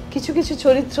কিছু কিছু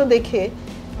চরিত্র দেখে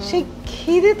সেই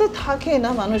খিদে তো থাকে না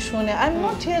মানুষ মনে। I am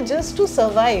not here just to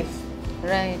survive.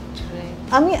 Right,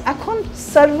 আমি এখন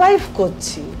সার্ভাইভ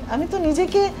করছি, আমি তো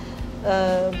নিজেকে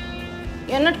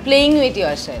you are not playing with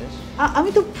yourself. আমি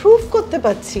তো প্রুভ করতে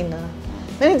পারছি না,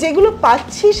 মানে যেগুলো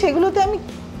পাচ্ছি সেগুলোতে আমি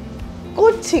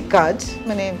করছি কাজ,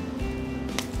 মানে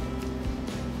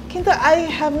কিন্তু I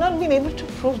have not been able to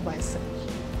prove myself.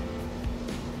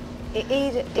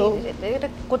 এটা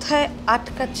কোথায়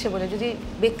আটকাচ্ছে বলে যদি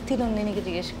ব্যক্তি নন্দিনীকে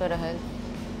জিজ্ঞেস করা হয়?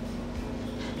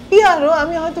 পিয়ারও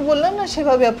আমি হয়তো বললাম না,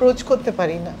 সেভাবে অ্যাপ্রোচ করতে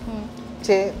পারি না।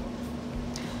 যে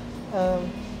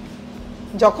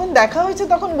যখন দেখা হয়েছে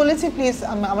তখন বলেছি প্লিজ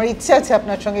আমার ইচ্ছে আছে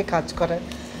আপনার সঙ্গে কাজ করার,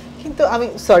 কিন্তু আমি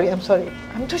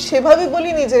আমি তো সেভাবে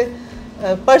বলিনি যে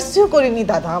পার্সিউ করিনি,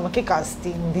 দাদা আমাকে কাজ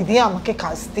দিন, দিদি আমাকে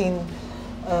কাজ দিন,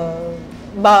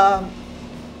 বা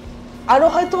আরও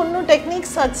হয়তো অন্য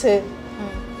টেকনিক্স আছে।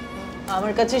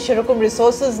 আমার কাছে সেরকম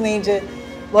রিসোর্সেস নেই যে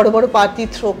বড় বড় পার্টি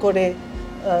থ্রো করে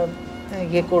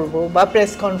ইয়ে করবো বা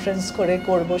প্রেস কনফারেন্স করে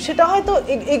করব। সেটা হয়তো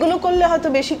এগুলো করলে হয়তো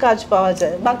বেশি কাজ পাওয়া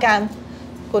যায়, বা ক্যাম্প,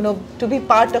 কোনো two B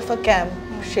part of a camp,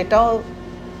 সেটাও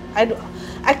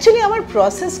অ্যাকচুয়ালি আমার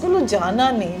প্রসেসগুলো জানা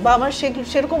নেই, বা আমার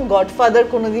সেরকম গডফাদার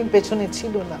কোনোদিন পেছনে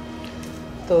ছিল না।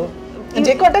 তো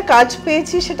যে কটা কাজ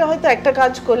পেয়েছি সেটা হয়তো একটা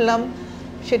কাজ করলাম,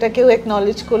 সেটা কেউ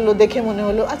একনলেজ করলো, দেখে মনে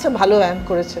হলো আচ্ছা ভালো ভ্যাম্প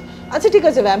করেছে, আচ্ছা ঠিক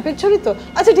আছে ভ্যাম্পের ছবি তো,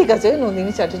 আচ্ছা ঠিক আছে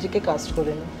নন্দিনী চ্যাটার্জিকে কাস্ট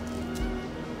করে নি,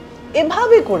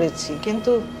 এভাবে করেছি।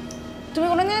 কিন্তু তুমি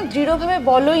কোনোদিন দৃঢ়ভাবে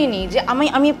বলোই নি যে আমি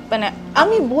মানে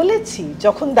আমি বলেছি,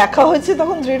 যখন দেখা হয়েছে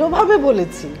তখন দৃঢ়ভাবে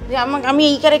বলেছি যে আমি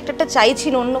এই ক্যারেক্টারটা চাইছি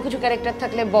না, অন্য কিছু ক্যারেক্টার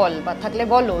থাকলে বল বা থাকলে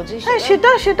বলো যে হ্যাঁ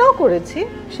সেটাও করেছি।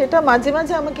 সেটা মাঝে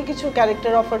মাঝে আমাকে কিছু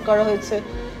ক্যারেক্টার অফার করা হয়েছে,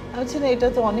 আমি বলছি না এটা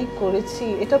তো অনেক করেছি,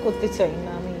 এটা করতে চাই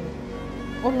না, আমি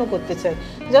অন্য করতে চাই।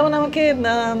 যেমন আমাকে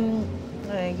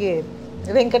ইয়ে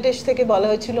ভেঙ্কটেশ থেকে বলা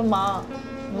হয়েছিল মা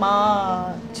মা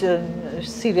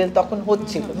সিরিয়াল তখন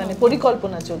হচ্ছিল, মানে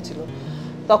পরিকল্পনা চলছিল,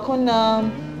 তখন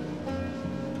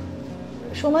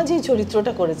সমাজী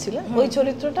চরিত্রটা করেছিলেন, ওই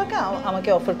চরিত্রটাকে আমাকে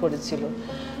অফার করেছিল।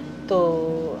 তো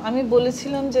আমি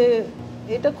বলেছিলাম যে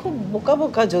এটা খুব বোকা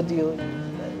বোকা, যদিও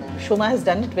Soma has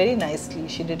done it very nicely,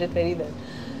 she did it very well,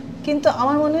 কিন্তু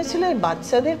আমার মনে হয়েছিল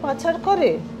বাচ্চাদের পাচার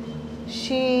করে,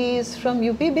 she is from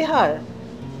UP Bihar,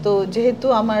 তো যেহেতু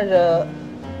আমার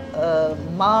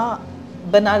মা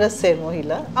বেনারসের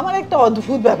মহিলা, আমার একটা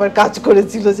অদ্ভুত ব্যাপার কাজ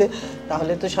করেছিল যে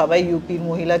তাহলে তো সবাই ইউপির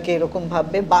মহিলাকে এরকম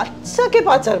ভাববে, বাচ্চাকে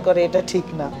পাচার করে, এটা ঠিক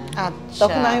না।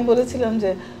 তখন আমি বলেছিলাম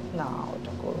যে না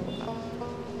ওটা করবো না,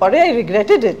 পরে আই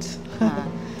রিগ্রেটেড ইট,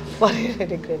 পরে আই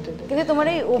রিগ্রেটেড ইট। কিন্তু তোমার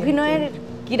এই অভিনয়ের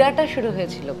কিরাটা শুরু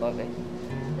হয়েছিল কবে?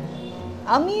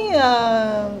 আমি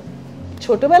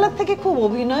ছোটবেলা থেকে খুব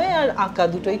অভিনয় আর আঁকা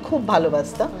দুটোই খুব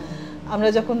ভালোবাসতাম। আমরা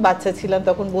যখন বাচ্চা ছিলাম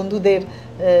তখন বন্ধুদের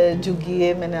জুগিয়ে,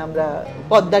 মানে আমরা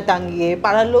পর্দা টাঙিয়ে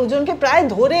পাড়ার লোকজনকে প্রায়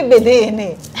ধরে বেঁধে এনে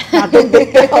নাটক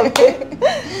দেখতে হবে,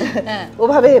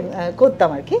 ওভাবে করতাম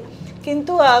আর কি।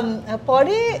 কিন্তু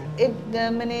পরে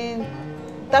মানে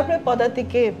তারপরে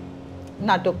পদাতিকে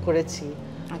নাটক করেছি,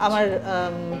 আমার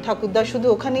ঠাকুরদা শুধু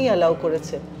ওখানেই অ্যালাউ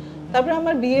করেছে। তারপরে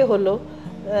আমার বিয়ে হলো,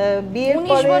 বিয়ের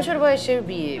পরে 19 বছর বয়সে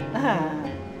বিয়ে, হ্যাঁ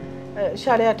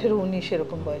 18.5 19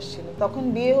 এরকম বয়স ছিল, তখন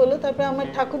বিয়ে হলো। তারপরে আমার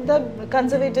ঠাকুরদা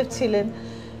কনজারভেটিভ ছিলেন,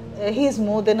 he is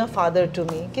more then a father to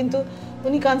me, কিন্তু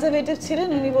উনি কনজারভেটিভ ছিলেন,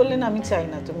 উনি বললেন আমি চাই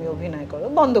না তুমি অভিনয় করো,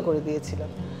 বন্ধ করে দিয়েছিলাম।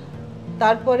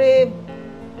 তারপরে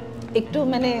একটু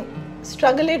মানে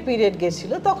স্ট্রাগলের পিরিয়ড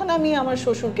গেছিল, তখন আমি আমার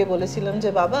শ্বশুরকে বলেছিলাম যে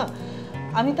বাবা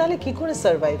আমি তাহলে কি করে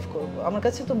সার্ভাইভ করব, আমার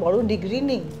কাছে তো বড় ডিগ্রি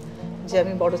নেই যে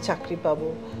আমি বড় চাকরি পাবো,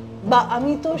 বা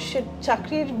আমি তো সে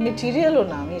চাকরির মেটেরিয়ালও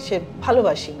না, আমি সে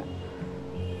ভালোবাসি না,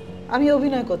 আমি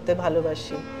অভিনয় করতে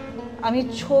ভালোবাসি, আমি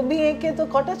ছবি এঁকে তো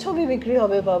কটা ছবি বিক্রি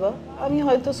হবে বাবা, আমি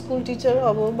হয়তো স্কুল টিচার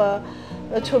হব বা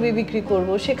ছবি বিক্রি করব,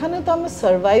 সেখানে তো আমার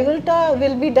সার্ভাইভালটা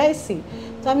উইল বি ডাইসি,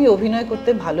 তো আমি অভিনয় করতে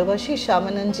ভালোবাসি।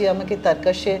 শ্যামানন্দজি আমাকে তার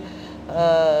কাছে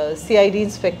সিআইডি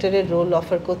ইন্সপেক্টরের রোল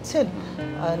অফার করছেন,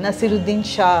 নাসিরুদ্দিন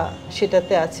শাহ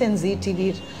সেটাতে আছেন, জি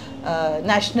টিভির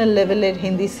ন্যাশনাল লেভেলের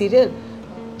হিন্দি সিরিয়াল,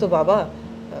 তো বাবা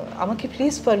আমাকে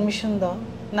প্লিজ পারমিশন দাও,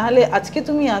 নাহলে আজকে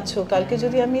তুমি আছো, কালকে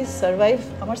যদি আমি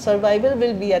আমার survival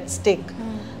will be at stake,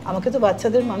 আমাকে তো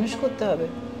বাচ্চাদের মানুষ করতে হবে।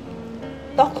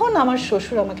 তখন আমার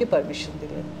শ্বশুর আমাকে পারমিশন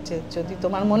দিলেন যে যদি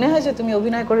তোমার মনে হয় যে তুমি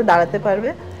অভিনয় করে দাঁড়াতে পারবে,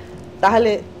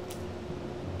 তাহলে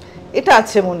এটা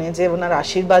আছে মনে যে ওনার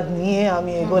আশীর্বাদ নিয়ে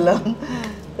আমি এগোলাম।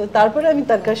 তো তারপরে আমি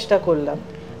তার কাজটা করলাম,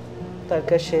 তার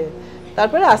কাছে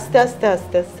তারপরে আস্তে আস্তে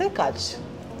আস্তে আস্তে কাজ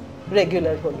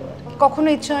রেগুলার হলো। কখনো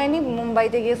ইচ্ছা হয়নি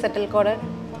মুম্বাইতে গিয়ে সেটেল করার?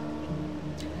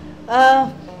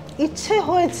 ইচ্ছে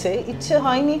হয়েছে, ইচ্ছে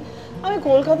হয়নি। আমি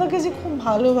কলকাতাকে যে খুব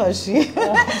ভালোবাসি,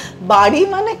 বাড়ি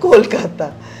মানে কলকাতা,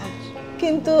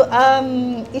 কিন্তু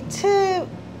ইচ্ছে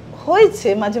হয়েছে,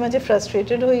 মাঝে মাঝে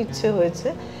ফ্রাস্ট্রেটেড হয়ে ইচ্ছে হয়েছে,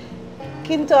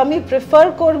 কিন্তু আমি প্রেফার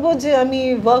করব যে আমি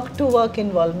ওয়ার্ক টু ওয়ার্ক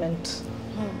ইনভলভমেন্ট,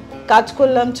 কাজ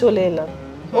করলাম চলে এলাম,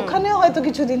 ওখানেও হয়তো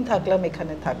কিছুদিন থাকলাম,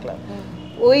 এখানে থাকলাম,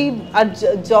 ওই আর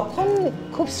যখন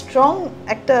খুব স্ট্রং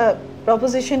একটা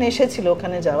প্রপোজিশন এসেছিল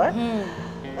ওখানে যাওয়ার,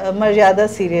 মর্যাদা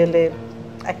সিরিয়ালে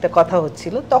একটা কথা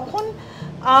হচ্ছিল, তখন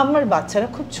আমার বাচ্চারা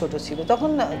খুব ছোট ছিল,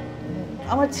 তখন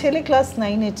আমার ছেলে ক্লাস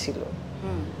 9-এ ছিল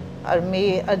আর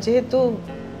মেয়ে, আর যেহেতু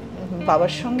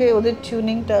বাবার সঙ্গে ওদের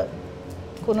টিউনিংটা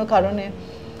কোনো কারণে,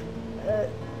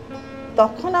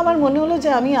 তখন আমার মনে হলো যে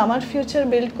আমি আমার ফিউচার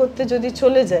বিল্ড করতে যদি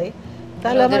চলে যাই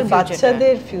তাহলে আমার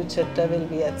বাচ্চাদের ফিউচারটা উইল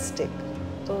বি অ্যাট স্টেক,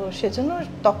 তো সেজন্য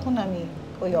তখন আমি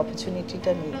ওই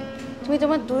অপরচুনিটিটা নিই। তুমি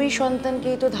তোমার 2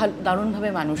 সন্তানকেই তো দারুণভাবে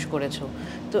মানুষ করেছো,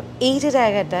 তো এই যে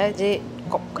জায়গাটা, যে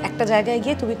একটা জায়গায়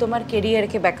গিয়ে তুমি তোমার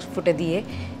কেরিয়ারকে ব্যাকফুটে দিয়ে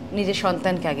নিজের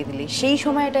সন্তানকে আগে দিলে, সেই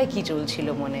সময়টায় কি চলছিল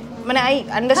মনে? মানে আই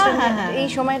আন্ডারস্ট্যান্ড এই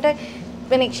সময়টায়,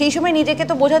 মানে সেই সময় নিজেকে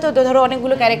তো বোঝাতে হতো, ধরো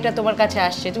অনেকগুলো ক্যারেক্টার তোমার কাছে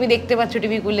আসছে, তুমি দেখতে পাচ্ছ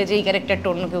টিভি খুললে যে এই ক্যারেক্টারটা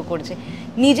অন্য কেউ করছে,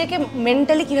 নিজেকে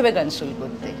মেন্টালি কিভাবে কনসোল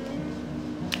করতে?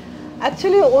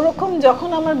 অ্যাকচুয়ালি ওরকম যখন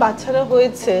আমার বাচ্চারা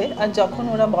হয়েছে আর যখন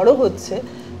ওরা বড় হচ্ছে,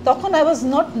 তখন I was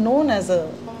not known as a,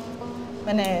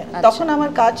 মানে তখন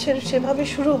আমার কাজ সেভাবে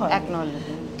শুরু হয়।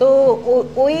 তো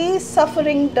ওই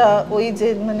সাফারিংটা, ওই যে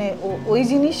মানে ওই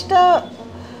জিনিসটা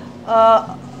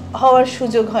হওয়ার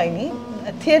সুযোগ হয়নি।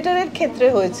 থিয়েটারের ক্ষেত্রে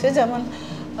হয়েছে, যেমন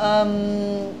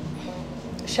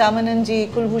শ্যামানন্দজি,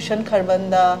 কুলভূষণ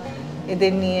খরবন্দা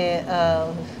এদের নিয়ে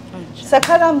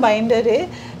সাখারাম বাইন্ডারে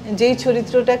যেই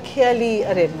চরিত্রটা খেয়ালি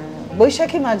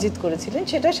বৈশাখী মাজিদ করেছিলেন,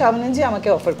 সেটা শ্যামানন্দজি আমাকে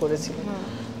অফার করেছিলেন।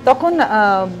 তখন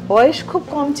বয়স খুব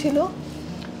কম ছিল,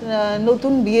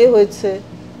 নতুন বিয়ে হয়েছে,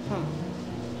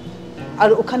 আর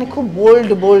ওখানে খুব বোল্ড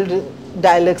বোল্ড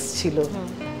ডায়ালগস ছিল।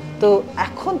 তো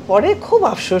এখন পরে খুব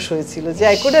আফসোস হয়েছিল যে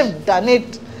আই কুড হ্যাভ ডান ইট,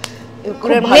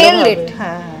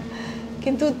 হ্যাঁ,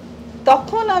 কিন্তু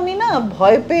তখন আমি না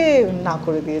ভয় পেয়ে না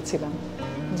করে দিয়েছিলাম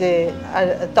যে, আর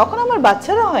তখন আমার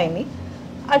বাচ্চারা হয়নি।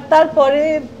 আর তারপরে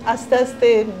আস্তে আস্তে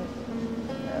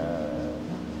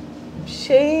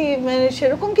সেই মানে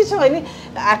সেরকম কিছু হয়নি।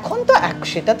 এখন তো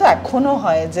সেটা তো এখনো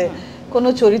হয় যে কোনো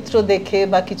চরিত্র দেখে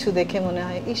বা কিছু দেখে মনে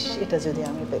হয় ইস, এটা যদি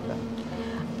আমি পেতাম,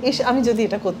 ইস আমি যদি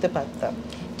এটা করতে পারতাম।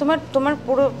 তোমার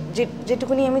পুরো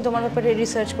যেটুকুনি আমি তোমার ব্যাপারে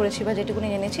রিসার্চ করেছি বা যেটুকুনি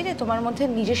জেনেছি, যে তোমার মধ্যে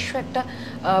নিজস্ব একটা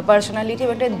পার্সোনালিটি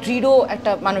বা একটা দৃঢ়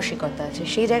একটা মানসিকতা আছে।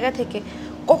 সেই জায়গা থেকে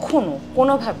কখনো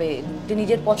কোনোভাবে যে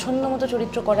নিজের পছন্দ মতো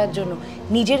চরিত্র করার জন্য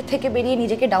নিজের থেকে বেরিয়ে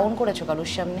নিজেকে ডাউন করেছো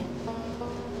কারোর সামনে?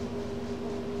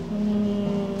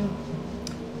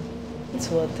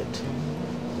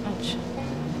 আচ্ছা,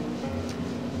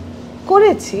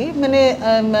 করেছি, মানে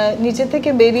নিজে থেকে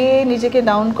বেরিয়ে নিজেকে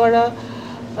ডাউন করা,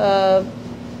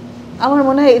 আমার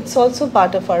মনে হয় it's also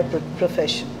part of our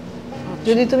profession.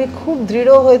 যদি তুমি খুব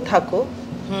দৃঢ় হয়ে থাকো,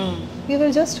 ইউ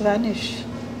উইল জাস্ট ভ্যানিশ।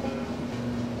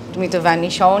 তুমি তো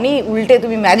ভ্যানিশ হওনি, উল্টে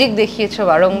তুমি ম্যাজিক দেখিয়েছো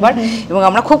বারংবার। এবং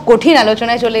আমরা খুব কঠিন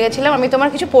আলোচনায় চলে গেছিলাম। আমি তোমার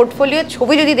কিছু পোর্টফোলিও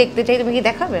ছবি যদি দেখতে চাই, তুমি কি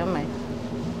দেখাবে আমায়?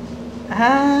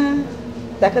 হ্যাঁ,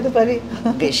 দেখাতে পারি।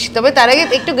 বেশ, তবে তার আগে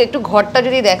একটু ঘরটা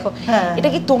যদি দেখো। এটা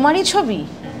কি তোমারই ছবি?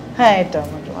 হ্যাঁ, এটা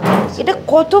আমার। এটা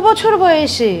কত বছর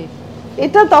বয়সে?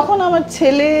 এটা তখন আমার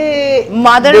ছেলে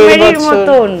মাদার মেরির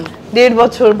মতন 1.5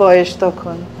 বছর বয়স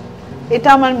তখন। এটা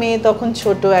আমার মেয়ে তখন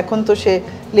ছোট, এখন তো সে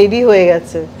লেডি হয়ে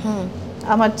গেছে।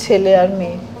 আমার ছেলে আর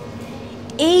মেয়ে।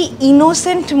 এই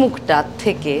ইনোসেন্ট মুখটা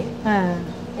থেকে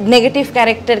নেগেটিভ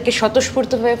ক্যারেক্টারকে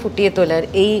স্বতঃস্ফূর্তভাবে ফুটিয়ে তোলার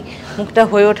এই মুখটা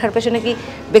হয়ে ওঠার পেছনে কি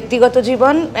ব্যক্তিগত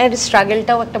জীবন এর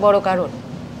স্ট্রাগলটাও একটা বড় কারণ?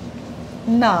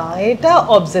 না, এটা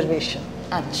অবজারভেশন।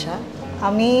 আচ্ছা,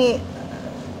 আমি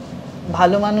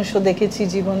ভালো মানুষও দেখেছি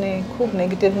জীবনে, খুব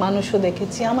নেগেটিভ মানুষও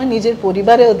দেখেছি, আমার নিজের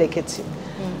পরিবারেও দেখেছি।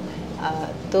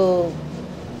 তো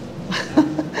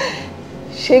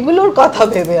সেগুলোর কথা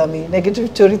ভেবে আমি নেগেটিভ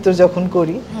চরিত্র যখন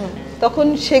করি, তখন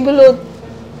সেগুলো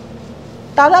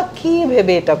তারা কি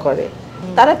ভেবে এটা করে,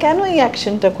 তারা কেন এই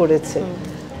অ্যাকশনটা করেছে,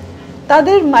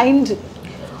 তাদের মাইন্ড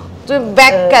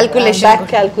ব্যাক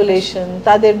ক্যালকুলেশন,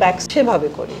 তাদের ব্যাক সেভাবে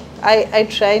করি। I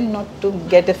try not to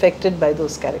get affected by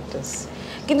those characters.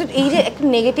 কিন্তু এই যে একটা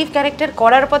নেগেটিভ ক্যারেক্টার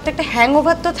করার পর তো একটা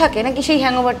হ্যাংওভার তো থাকে নাকি? সেই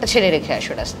হ্যাংওভারটা ছেড়ে রেখে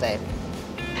আসো রাস্তায়?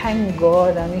 থ্যাংক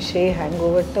গড আমি সেই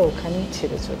হ্যাংওভারটা ওখানেই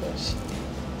ছেড়ে চলে আসি।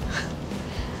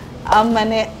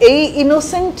 মানে এই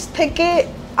ইনোসেন্ট থেকে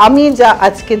আমি যা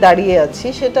আজকে দাঁড়িয়ে আছি,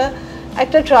 সেটা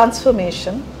একটা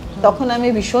ট্রান্সফরমেশন। তখন আমি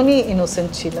ভীষণই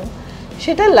ইনোসেন্ট ছিলাম।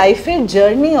 সেটা লাইফের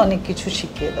জার্নি অনেক কিছু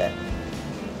শিখিয়ে দেয়।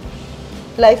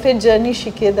 লাইফের জার্নি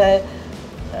শিখিয়ে দেয়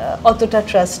অতটা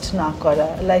ট্রাস্ট না করা।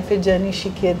 লাইফের জার্নি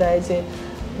শিখিয়ে দেয় যে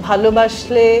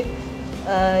ভালোবাসলে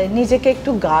নিজেকে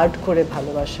একটু গার্ড করে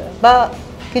ভালোবাসা, বা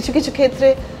কিছু কিছু ক্ষেত্রে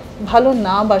ভালো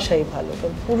না বাসাই ভালো।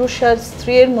 পুরুষ আর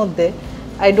স্ত্রীর মধ্যে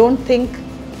I don't think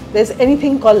there is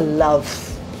anything call লাভ।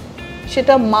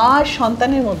 সেটা মা আর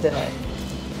সন্তানের মধ্যে হয়।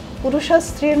 পুরুষ আর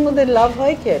স্ত্রীর মধ্যে লাভ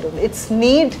হয় কি? It's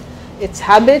need, it's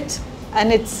habit and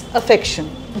it's affection,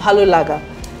 ভালো লাগা।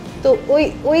 তো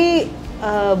ওই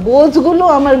বোধগুলো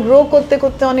আমার গ্রো করতে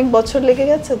করতে অনেক বছর লেগে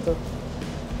গেছে।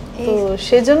 তো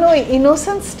সেজন্য ওই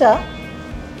ইনোসেন্সটা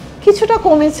কিছুটা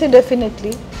কমেছে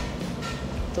ডেফিনেটলি।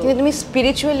 কিন্তু তুমি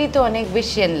স্পিরিচুয়ালি তো অনেক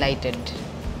বেশি এনলাইটেন্ড।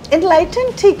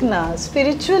 ঠিক না,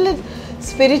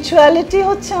 স্পিরিচুয়ালিটি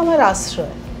হচ্ছে আমার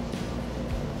আশ্রয়।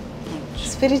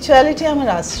 স্পিরিচুয়ালিটি আমার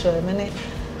আশ্রয়। মানে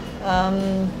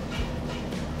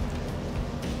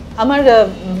আমার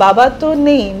বাবা তো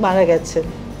নেই, মারা গেছেন।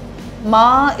 মা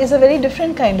is a very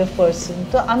different kind of person.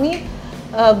 তো আমি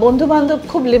বন্ধু বান্ধব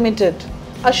খুব লিমিটেড,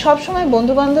 আর সবসময়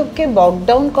বন্ধু বান্ধবকে বক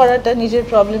ডাউন করাটা, নিজের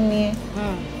প্রবলেম নিয়ে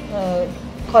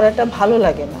করাটা ভালো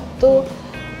লাগে না। তো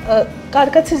কার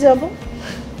কাছে যাব?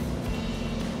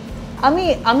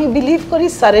 আমি বিলিভ করি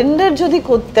সারেন্ডার যদি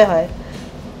করতে হয়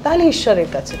তাহলে ঈশ্বরের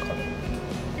কাছে করো।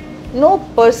 No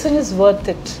person is worth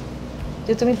it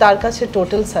যে তুমি তার কাছে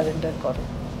টোটাল সারেন্ডার করো।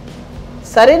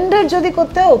 সারেন্ডার যদি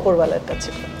করতে হয় ওপরওয়ালার কাছে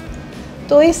করো।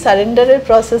 তো এই সারেন্ডারের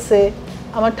প্রসেসে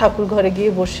আমার ঠাকুর ঘরে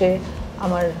গিয়ে বসে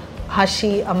আমার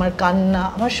হাসি, আমার কান্না,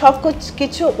 আমার সব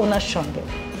কিছু ওনার সঙ্গে।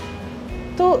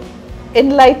 তো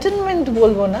এনলাইটেনমেন্ট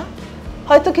বলবো না,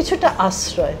 হয়তো কিছুটা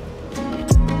আশ্রয়।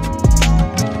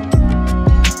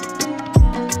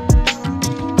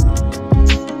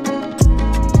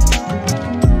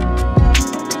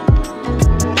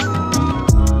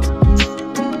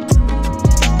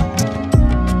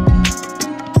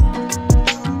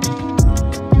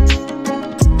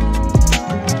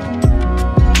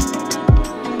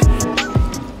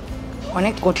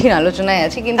 অনেক কঠিন আলোচনায়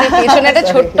আছে, কিন্তু পেছনে একটা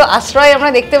ছোট্ট আশ্রয় আমরা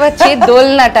দেখতে পাচ্ছি,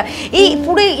 দোলনাটা। এই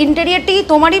পুরো ইন্টেরিয়রটি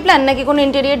তোমারই প্ল্যান নাকি কোনো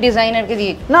ইন্টেরিয়র ডিজাইনারকে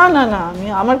দিয়ে? না না না,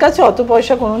 আমার কাছে অত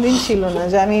পয়সা কোনোদিন ছিল না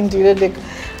যে আমি ইন্টেরিয়র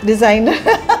ডিজাইনার।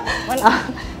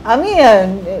 আমি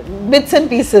বিটস এন্ড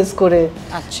পিসেস করে।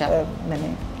 আচ্ছা, মানে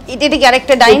এটা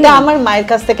ক্যারেক্টার ডাইনিং আমার মায়ের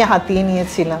কাছ থেকে হাতিয়ে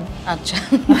নিয়েছিলাম। আচ্ছা,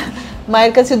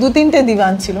 মায়ের কাছে 2-3টে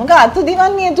দিওয়ান ছিল, এত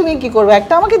দিওয়ান নিয়ে তুমি কি করবে,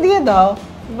 একটা আমাকে দিয়ে দাও।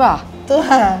 বাহ। তো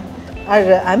হ্যাঁ, আর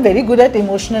I am very good at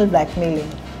emotional blackmailing.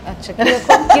 আচ্ছা,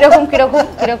 কিরকম কিরকম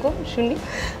কিরকম শুনি।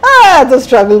 এত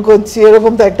স্ট্রাগল করছি,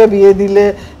 এরকম তো একটা বিয়ে দিলে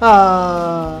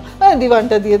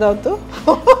দিওয়ানটা দিয়ে দাও তো।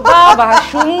 বাহ,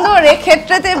 সুন্দর।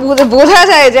 এক্ষেত্রেতে বোঝা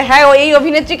যায় যে হ্যাঁ, এই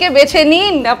অভিনেত্রীকে বেছে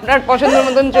নিন আপনার পছন্দের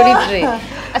মতন চরিত্রে।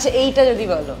 আচ্ছা, এইটা যদি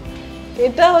বলো।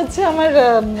 এটা হচ্ছে আমার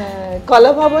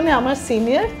কলা ভবনে আমার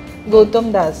সিনিয়র গৌতম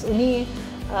দাস, উনি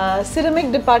সিরামিক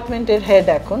ডিপার্টমেন্টের হেড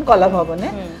এখন কলা ভবনে।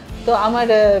 তো আমার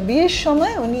বিয়ের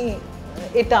সময় উনি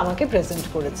এটা আমাকে প্রেজেন্ট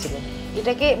করেছিলেন।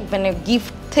 এটাকে মানে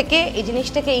গিফট থেকে এই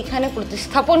জিনিসটাকে এখানে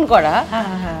প্রতিস্থাপন করা,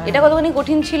 এটা কতখানি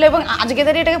কঠিন ছিল, এবং আজকে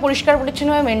দাঁড়িয়ে এটাকে পরিষ্কার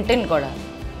পরিচ্ছন্নভাবে মেনটেন করা।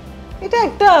 এটা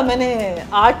একটা মানে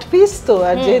আর্ট পিস তো,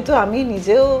 আর যেহেতু আমি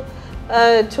নিজেও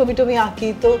ছবি আঁকি,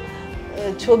 তো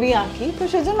ছবি আঁকি, তো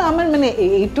সেজন্য আমার মানে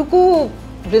এইটুকু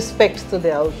রেসপেক্ট তো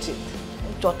দেওয়া উচিত,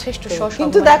 যথেষ্ট।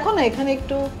 কিন্তু দেখো না, এখানে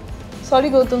একটু সরি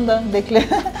গৌতম দা, দেখলে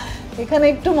এখানে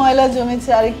একটু ময়লা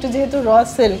জমেছে, আর একটু যেহেতু র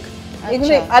সিল্ক,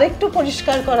 এগুলো আরেকটু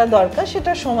পরিষ্কার করা দরকার,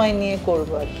 সেটা সময় নিয়ে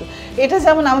করবো আর কি। এটা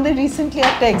যেমন আমাদের রিসেন্টলি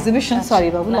একটা এক্সিবিশন, সরি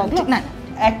বাবু লাগলো,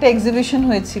 একটা এক্সিবিশন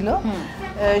হয়েছিল,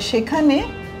 সেখানে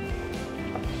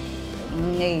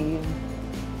এই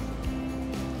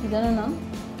কি জানো না,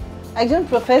 একজন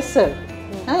প্রফেসর,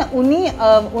 হ্যাঁ, উনি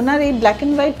ওনার এই ব্ল্যাক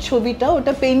অ্যান্ড হোয়াইট ছবিটা,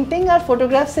 ওটা পেইন্টিং আর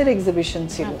ফটোগ্রাফসের এক্সিবিশন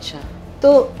ছিল। তো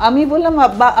আমি বললাম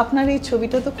আপনার এই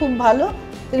ছবিটা তো খুব ভালো,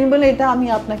 তিনি বলে এটা আমি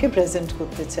আপনাকে প্রেজেন্ট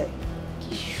করতে চাই।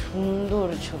 কি সুন্দর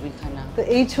ছবিখানা। তো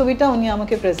এই ছবিটা উনি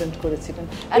আমাকে প্রেজেন্ট করেছিলেন।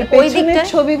 আর পেছনের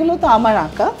ছবিগুলো তো আমার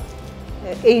আঁকা,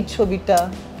 এই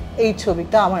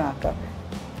ছবিটা আমার আঁকা,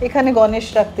 এখানে গণেশ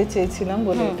রাখতে চেয়েছিলাম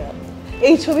বলে এটা,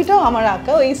 এই ছবিটাও আমার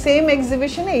আঁকা, ওই সেম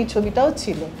এক্সিবিশনে এই ছবিটাও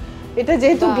ছিল। এটা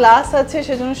যেহেতু গ্লাস আছে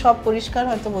সেজন্য সব পরিষ্কার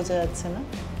হয়তো বোঝা যাচ্ছে না।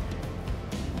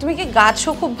 তুমি কি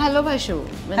গাছও খুব ভালোবাসো?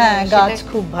 হ্যাঁ, গাছ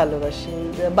খুব ভালোবাসি,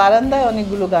 বারান্দায়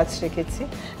অনেকগুলো গাছ রেখেছি,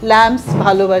 ল্যাম্পস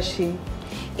ভালোবাসি।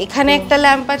 এখানে একটা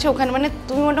ল্যাম্প আছে, ওখানে মানে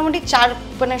তুমি মোটামুটি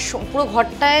মানে পুরো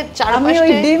ঘরটায় চারপাশে আমি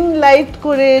ওই ডিম লাইট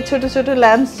করে ছোট ছোট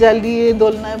ল্যাম্পস জ্বালিয়ে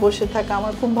দোলনায় বসে থাকা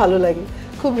আমার খুব ভালো লাগে,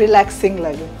 খুব রিল্যাক্সিং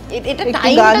লাগে। এটা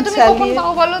টাইমটা তুমি কখন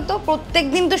পাও বলো তো?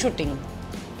 প্রত্যেকদিন তো শুটিং?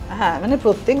 হ্যাঁ, মানে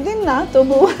প্রত্যেকদিন না,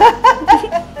 তবু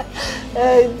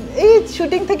এই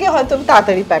শুটিং থেকে হয়তো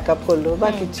তাড়াতাড়ি প্যাক আপ করলো বা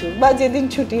কিছু, বা যেদিন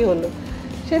ছুটি হলো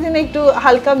সেদিন একটু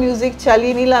হালকা মিউজিক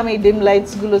চালিয়ে নিলাম, এই ডিম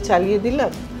লাইটস গুলো চালিয়ে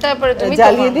দিলাম, তারপরে তুমি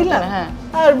জ্বালিয়ে দিলাম,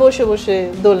 আর বসে বসে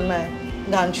দোলনায়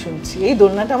গান শুনছি। এই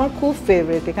দোলনাটা আমার খুব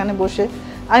ফেভারিট, এখানে বসে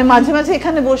আমি মাঝে মাঝে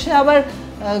এখানে বসে আবার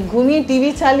ঘুমিয়ে, টিভি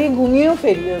চালিয়ে ঘুমিয়েও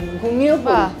পড়ি,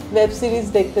 ওয়েব সিরিজ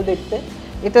দেখতে দেখতে।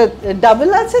 এটা ডাবল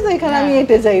আছে তো, এখানে আমি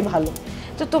এটে যাই ভালো।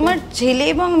 তো তোমার ছেলে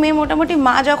এবং মেয়ে মোটামুটি,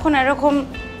 মা যখন এরকম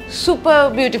সুপার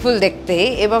বিউটিফুল দেখতে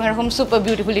এবং এরকম সুপার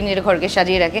বিউটিফুলি নিজের ঘরকে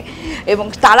সাজিয়ে রাখে, এবং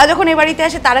তারা যখন এই বাড়িতে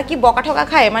আসে তারা কি বকা ঠকা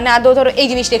খায়? মানে আদৌ ধরো এই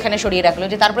জিনিসটা এখানে সরিয়ে রাখলো,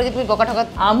 যে তারপরে কি তুমি বকা ঠকা?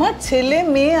 আমার ছেলে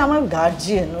মেয়ে আমার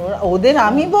গার্জিয়ান, ওদের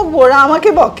আমি বকবো, ওরা আমাকে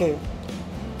বকে।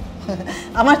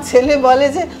 আমার ছেলে বলে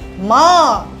যে মা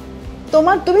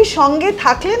তুমি সঙ্গে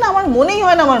থাকলে না আমার মনেই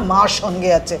হয় না আমার মা সঙ্গে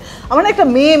আছে, আমার একটা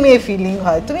মেয়ে ফিলিং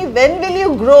হয়, তুমি when will you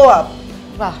grow up?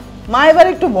 বাহ, মা এবার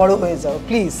একটু বড় হয়ে যাও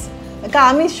প্লিজ।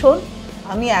 আমি শোন,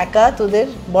 আমি একা তোদের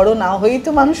বড় না হয়েই তো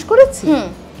মানুষ করেছি,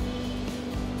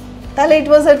 তাহলে ইট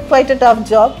was quite a tough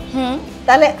job.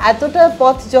 তাহলে এতটা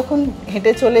পথ যখন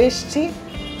হেঁটে চলে এসেছি,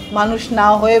 মানুষ না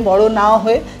হয়ে, বড় না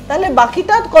হয়ে, তাহলে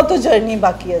বাকিটা কত জার্নি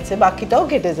বাকি আছে, বাকিটাও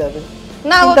কেটে যাবে।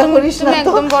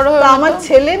 আমার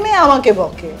ছেলে মেয়ে আমাকে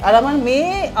বকে, আর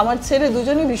আমার ছেলে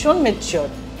দুজনই ভীষণ মেচিওর।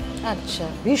 আচ্ছা,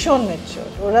 ভীষণ মেচিওর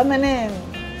ওরা, মানে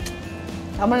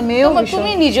আমার মেয়েও,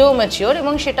 তুমি নিজেও ম্যাচিওর,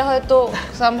 এবং সেটা হয়তো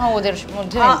সামহাউ ওদের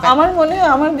মধ্যে আমার মনে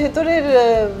হয় আমার ভেতরের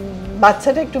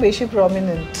বাচ্চাটা একটু বেশি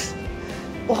প্রমিনেন্ট।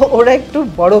 ওরা একটু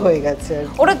বড় হয়ে গেছে,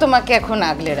 ওরা তোমাকে এখন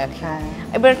আগলে রাখে।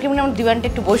 এবার কি আমরা দিওয়ানটা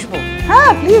একটু বসবো?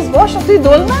 হ্যাঁ প্লিজ বস, তুই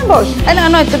দোলনায় বস। না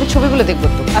নয়, তবে ছবিগুলো দেখবো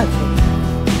তো।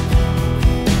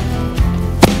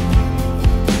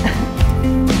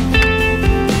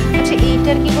 আচ্ছা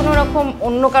এইটার কি কোনো রকম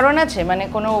অন্য কারণ আছে, মানে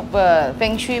কোনো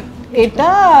ফেংশুই? এটা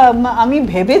আমি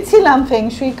ভেবেছিলাম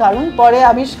ফেংশুই কারণ, পরে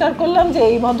আবিষ্কার করলাম যে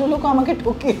এই ভদ্রলোক আমাকে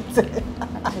ঠকিয়েছে।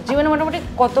 জীবনে মোটামুটি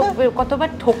কতবার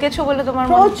ঠকেছো বলে তোমার?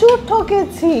 প্রচুর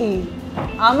ঠকেছি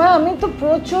আমি তো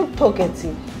প্রচুর ঠকেছি।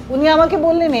 উনি আমাকে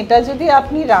বললেন এটা যদি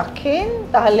আপনি রাখেন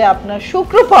তাহলে আপনার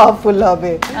শুক্র পাওয়ারফুল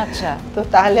হবে। আচ্ছা, তো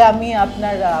তাহলে আমি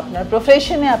আপনার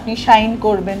প্রফেশনে আপনি শাইন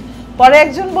করবেন। পরে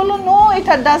একজন বলল নো,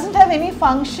 এটা ডাজন্ট হ্যাভ এনি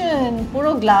ফাংশন,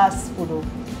 পুরো গ্লাস পুরো।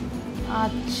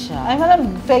 আচ্ছা, আমি ভাবলাম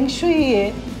ফেংশুই,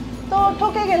 তো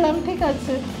ঠকে গেলাম, ঠিক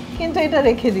আছে, কিন্তু এটা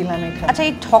রেখে দিলাম এখানে। আচ্ছা,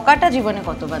 এই ঠকাটা জীবনে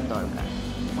কতবার দরকার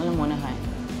বলে মনে হয়?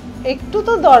 একটু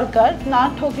তো দরকার, না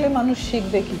ঠকলে মানুষ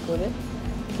শিখবে কি করে?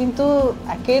 কিন্তু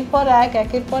একের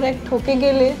পর এক ঠকে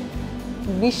গেলে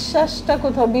বিশ্বাসটা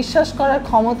কোথাও, বিশ্বাস করার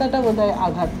ক্ষমতাটা বোধহয়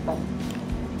আঘাত পায়।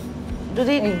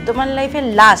 যদি তোমার লাইফে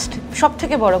লাস্ট, সব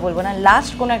থেকে বড় বলবো না,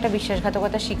 লাস্ট কোনো একটা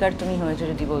বিশ্বাসঘাতকতার শিকার তুমি হয়েছো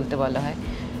যদি বলতে বলা হয়,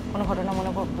 কোনো ঘটনা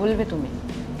মনে বলবে তুমি?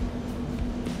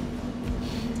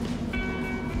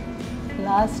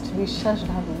 লাস্ট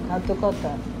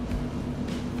বিশ্বাসঘাতকতা,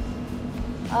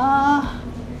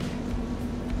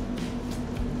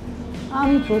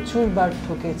 আমি প্রচুর বার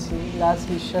ঠকেছি। লাস্ট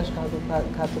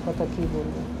বিশ্বাসঘাতকতা কি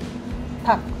বলবো,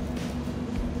 থাক,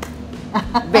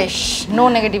 বেশ, নো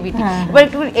নেগেটিভিটি। এবার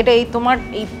একটু এটা, এই তোমার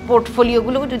এই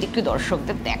পোর্টফোলিওগুলো যদি একটু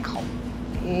দর্শকদের দেখাও।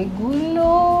 এগুলো,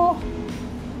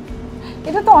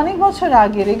 এটা তো অনেক বছর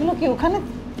আগের, এগুলো কি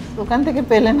ওখান থেকে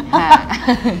পেলে না?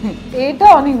 এটা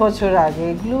অনেক বছর আগে,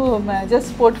 এগুলো জাস্ট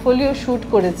পোর্টফোলিও শুট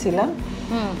করেছিলাম।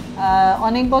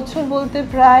 অনেক বছর বলতে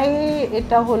প্রায়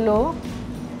এটা হলো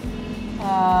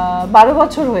 12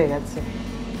 বছর হয়ে গেছে।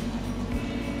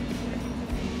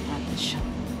 আচ্ছা,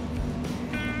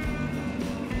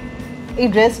 এই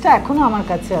ড্রেসটা এখনো আমার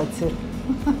কাছে আছে।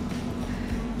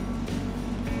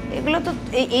 এগুলো তো,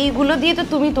 এইগুলো দিয়ে তো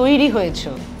তুমি তৈরি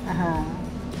হয়েছো। হ্যাঁ,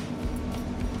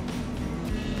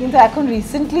 কিন্তু এখন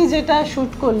রিসেন্টলি যেটা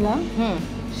শুট করলাম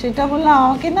সেটা বললাম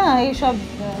আমাকে না এইসব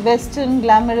ওয়েস্টার্ন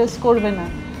গ্ল্যামারাস করবে না,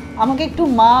 আমাকে একটু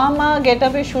মা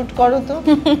গেটআপে শুট করো তো,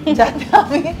 যাতে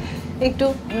আমি একটু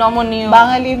নমনীয়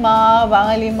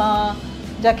বাঙালি মা,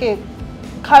 যাকে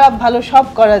খারাপ ভালো সব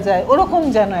করা যায়, ওরকম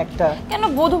যেন একটা। কেন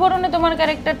বধূবরণে তোমার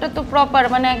ক্যারেক্টারটা তো প্রপার,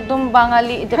 মানে একদম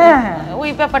বাঙালি, ওই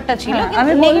ব্যাপারটা ছিল।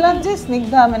 আমি বললাম যে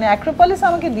স্নিগ্ধা, মানে অ্যাক্রোপলিস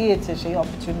আমাকে দিয়েছে সেই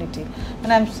অপরচুনিটি,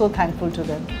 মানে I am so thankful to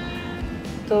them.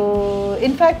 তো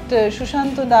ইনফ্যাক্ট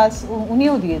সুশান্ত দাস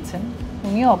উনিও দিয়েছেন,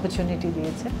 উনিও অপরচুনিটি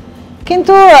দিয়েছেন,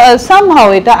 কিন্তু সামহাউ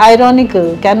এটা আইরনিক্যাল,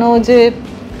 কেন যে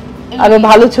আরো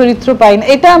ভালো চরিত্র পাই না।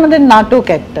 এটা আমাদের নাটক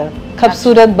একটা,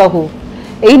 খুবসুরত বাহু,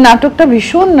 এই নাটকটা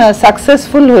ভীষণ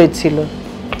সাকসেসফুল হয়েছিল।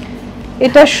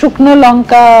 এটা শুকনো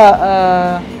লঙ্কা,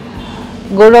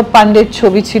 গৌরব পান্ডের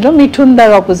ছবি ছিল,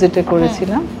 মিঠুনদার অপোজিটে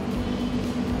করেছিলাম।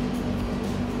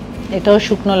 এটাও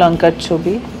শুকনো লঙ্কার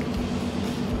ছবি।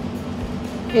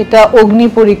 এটা অগ্নি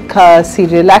পরীক্ষা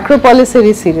সিরিয়াল,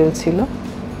 অ্যাক্রোপলিসেরই সিরিয়াল ছিল।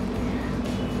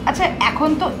 আচ্ছা, এখন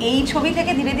তো এই ছবি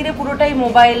থেকে ধীরে ধীরে পুরোটাই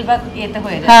মোবাইল বা এতে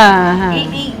হয়ে যাচ্ছে।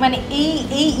 এই মানে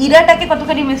এই ইরাটাকে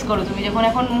কতখানি মিস করো তুমি, যখন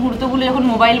এখন মুহূর্তগুলো যখন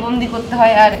মোবাইল বন্দি করতে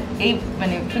হয় আর এই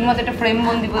মানে শুধুমাত্র একটা ফ্রেম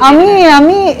বন্দি করতে?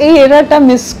 আমি এই এরাটা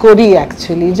মিস করি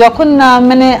অ্যাকচুয়ালি, যখন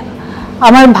মানে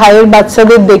আমার ভাইয়ের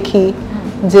বাচ্চাদের দেখি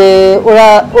যে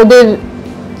ওদের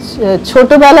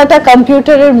ছোটবেলাটা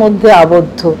কম্পিউটারের মধ্যে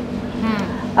আবদ্ধ,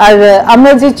 আর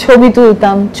আমরা যে ছবি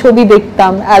তুলতাম, ছবি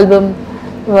দেখতাম,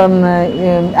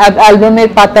 অ্যালবামের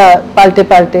পাতা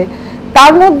পাল্টে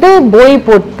তার মধ্যে বই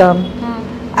পড়তাম,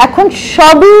 এখন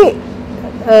সবই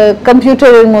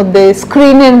কম্পিউটারের মধ্যে,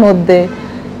 স্ক্রিনের মধ্যে।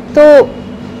 তো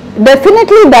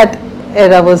ডেফিনেটলি দ্যাট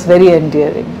এরা ওয়াজ ভেরি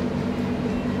এন্ডিয়ারিং।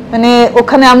 মানে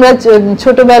ওখানে আমরা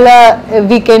ছোটবেলা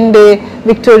উইকেন্ডে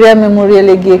ভিক্টোরিয়া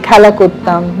মেমোরিয়ালে গিয়ে খেলা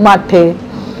করতাম মাঠে।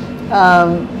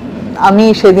 আমি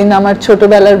সেদিন আমার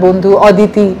ছোটবেলার বন্ধু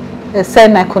অদিতি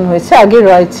সেন এখন হয়েছে, আগে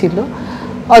রয় ছিল,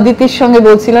 অদিতির সঙ্গে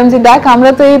বলছিলাম যে দেখ,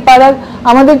 আমরা তো এই পাড়ার,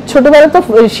 আমাদের ছোটবেলা তো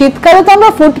শীতকালে তো আমরা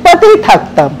ফুটপাতেই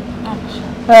থাকতাম,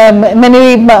 মানে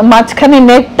মাঝখানে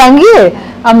নেট টাঙিয়ে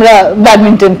আমরা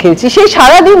ব্যাডমিন্টন খেলছি, সেই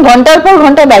সারাদিন ঘন্টার পর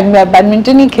ঘন্টা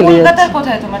ব্যাডমিন্টনই খেলে যাচ্ছি।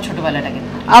 কোথায় তোমার ছোটবেলাটাকে?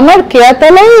 আমার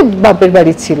কেয়াতলায় বাপের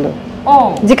বাড়ি ছিল,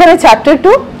 যেখানে চ্যাপ্টার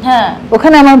 2,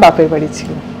 ওখানে আমার বাপের বাড়ি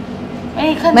ছিল।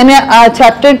 মানে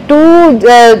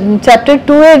চ্যাপ্টার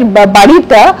 2 এর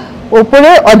বাড়িটা ওপরে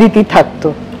অদিতি থাকতো,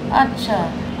 আচ্ছা,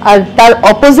 আর তার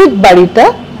অপোজিট বাড়িটা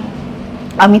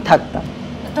আমি থাকতাম।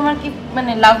 তোমার কি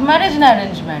মানে লাভ ম্যারেজ না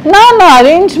অ্যারেঞ্জমেন্ট? না না,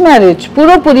 অ্যারেঞ্জ ম্যারেজ,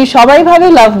 পুরোপুরি সবাই ভাবে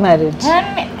লাভ ম্যারেজ। হ্যাঁ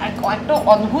একটা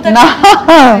অদ্ভুত না,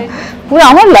 পুরো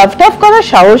আমার লাভ টাভ করার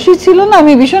সাহসই ছিল না,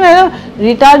 আমি ভীষণ একটা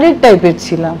রিটার্ডেড টাইপের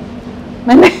ছিলাম,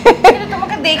 মানে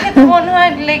তোমাকে দেখে তো মনে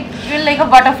হয় like you R like a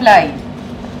butterfly.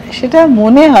 সেটা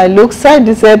মনে হয়, লুকস আর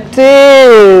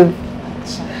ডিসেপ্টিভ।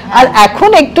 আর এখন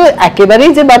একটু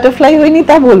একেবারেই যে বাটারফ্লাই হইনি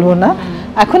তা বলবো না,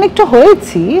 এখন একটু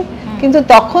হয়েছি, কিন্তু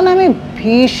তখন আমি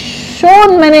ভীষণ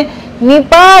মানে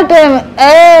নিপাট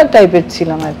টাইপের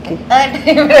ছিলাম আর কি।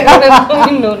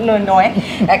 নয়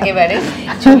একেবারে,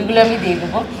 ছবিগুলো আমি দিয়ে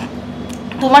দেবো।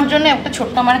 তোমার জন্য একটা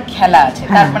ছোট্ট আমার খেলা আছে,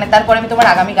 তারপরে আমি তোমার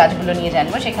আগামী কাজগুলো নিয়ে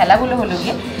জানবো। সেই খেলাগুলো হলো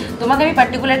গিয়ে তোমাকে আমি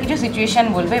পার্টিকুলার কিছু সিচুয়েশন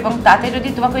বলবো, এবং তাতে যদি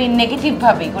তোমাকে ওই নেগেটিভ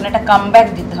ভাবে কোনো একটা কামব্যাক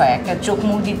দিতে হয়, একটা চোখ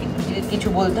মুখ দিতে কিছু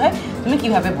বলতে হয়, তুমি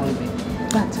কিভাবে বলবে?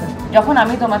 আচ্ছা, যখন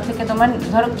আমি তোমার থেকে, তোমার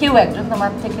ধরো কেউ একজন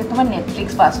তোমার থেকে তোমার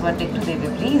নেটফ্লিক্স পাসওয়ার্ড একটু দেবে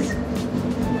প্লিজ।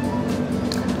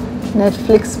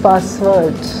 নেটফ্লিক্স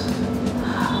পাসওয়ার্ড,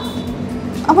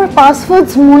 আমার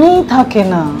পাসওয়ার্ডস মনেই থাকে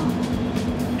না,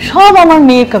 সব আমার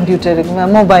মেয়ের কম্পিউটারে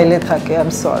মোবাইলে থাকে। আই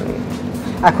এম সরি,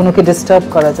 এখন ওকে ডিস্টার্ব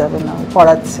করা যাবে না,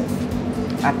 পড়াচ্ছে।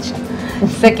 আচ্ছা,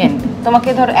 সেকেন্ড, তোমাকে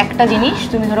ধরো একটা জিনিস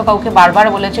তুমি ধরো কাউকে বারবার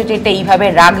বলেছো যে এটা এইভাবে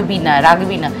রাখবি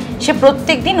না, সে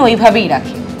প্রত্যেকদিন ওইভাবেই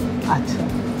রাখে। আচ্ছা,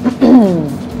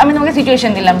 আমি তোমাকে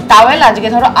সিচুয়েশন দিলাম, টাওয়েল আজকে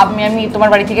ধরো আমি তোমার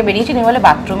বাড়ি থেকে বেরিয়েছি, তুমি বলে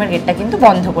বাথরুমের গেটটা কিন্তু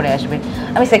বন্ধ করে আসবে।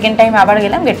 আমি সেকেন্ড টাইম আবার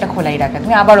গেলাম, গেটটা খোলাই রাখা,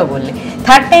 তুমি আবারও বললে।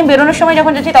 থার্ড টাইম বেরোনোর সময়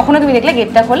যখন যাচ্ছি তখনও তুমি দেখলে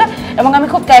গেটটা খোলা, এবং আমি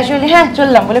খুব ক্যাজুয়ালি হ্যাঁ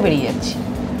চললাম বলে বেরিয়ে যাচ্ছি।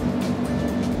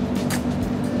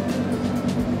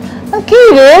 কি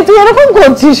রে তুই এরকম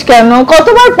করছিস কেন?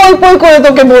 কতবার পই পই করে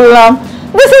তোকে বললাম,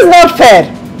 দিস ইজ নট ফেয়ার।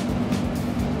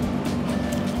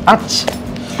 আচ্ছা,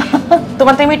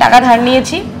 তোমার থেকে আমি টাকা ধার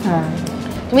নিয়েছি,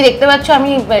 তুমি দেখতে পাচ্ছ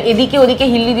আমি এদিকে ওদিকে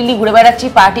হিল্লি দিল্লি ঘুরে বেড়াচ্ছি,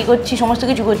 পার্টি করছি, সমস্ত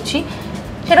কিছু করছি,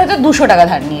 সেটা হচ্ছে 200 টাকা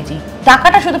ধার নিয়েছি।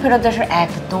 টাকাটা শুধু ফেরত আসার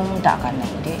একদম টাকা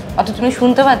নেই রে, অত তুমি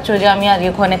শুনতে পাচ্ছ যে আমি আজ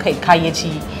ওখানে খাইয়েছি,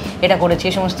 এটা করেছি,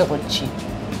 এই সমস্ত করছি।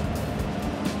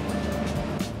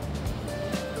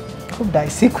 খুব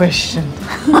ডাইসি কোয়েশ্চেন।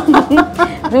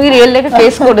 তুমি রিয়েল লাইফে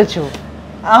ফেস করেছো?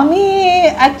 আমি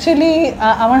অ্যাকচুয়ালি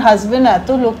আমার হাজবেন্ড এত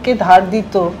লোককে ধার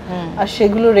দিত আর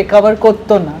সেগুলো রিকভার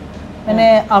করতো না, মানে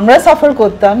আমরা সাফার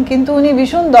করতাম, কিন্তু উনি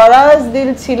ভীষণ দরাজ দিল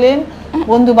ছিলেন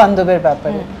বন্ধু বান্ধবের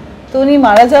ব্যাপারে। তো উনি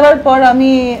মারা যাওয়ার পর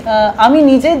আমি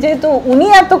নিজে, যেহেতু উনি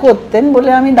এত করতেন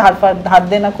বলে আমি ধার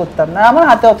দেনা করতাম না, আমার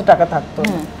হাতে অত টাকা থাকতো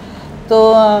না। তো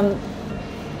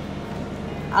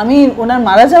আমি ওনার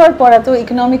মারা যাওয়ার পর এত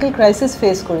ইকোনমিক্যাল ক্রাইসিস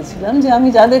ফেস করেছিলাম যে আমি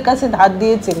যাদের কাছে ধার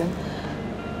দিয়েছিলাম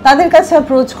তাদের কাছে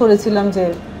অ্যাপ্রোচ করেছিলাম যে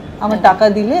আমার টাকা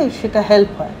দিলে সেটা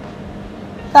হেল্প হয়,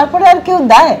 তারপরে আর কেউ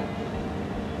দেয়,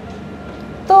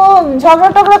 তো ঝগড়া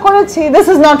টগড়া করেছি, দিস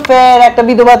ইজ নট ফেয়ার, একটা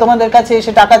বিধবা তোমাদের কাছে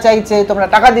এসে টাকা চাইছে, তোমরা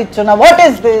টাকা দিচ্ছ না, হোয়াট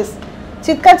ইজ দিস,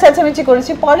 চিৎকার চেঁচামেচি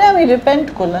করেছি। পরে আমি রিপেন্ট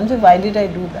করলাম যে why did I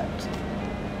do that,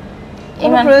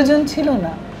 কোনো প্রয়োজন ছিল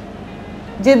না,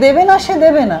 যে দেবে না সে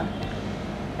দেবে না,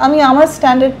 আমি আমার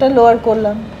স্ট্যান্ডার্ডটা লোয়ার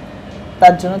করলাম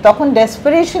তার জন্য। তখন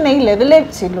ডেসপারেশন এই লেভেলের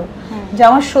ছিল যে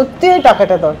আমার সত্যি এই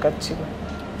টাকাটা দরকার ছিল।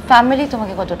 ফ্যামিলি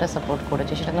তোমাকে কতটা সাপোর্ট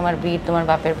করেছে, সেটা তোমার বীর, তোমার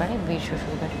বাপের বাড়ি, বীর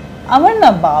শ্বশুর বাড়ি? আমার না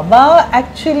বাবা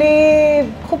অ্যাকচুয়ালি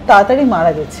খুব তাড়াতাড়ি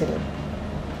মারা গেছিলেন,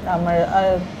 আমার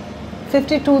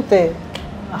 52-তে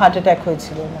হার্ট অ্যাটাক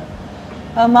হয়েছিল না।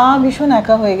 মা ভীষণ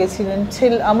একা হয়ে গেছিলেন,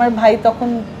 আমার ভাই তখন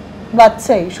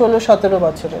বাচ্চাই 16-17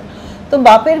 বছরের, তো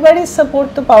বাপের বাড়ির সাপোর্ট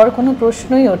তো পাওয়ার কোনো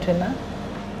প্রশ্নই ওঠে না।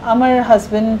 আমার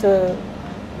husband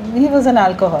he was an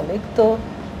alcoholic, তো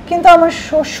কিন্তু আমার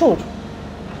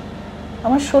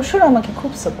শ্বশুর আমাকে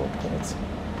খুব সাপোর্ট করেছে।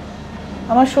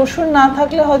 আমার শ্বশুর না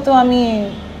থাকলে হয়তো আমি,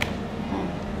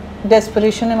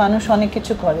 ডেসপারেশনে মানুষ অনেক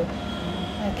কিছু করে,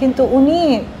 কিন্তু উনি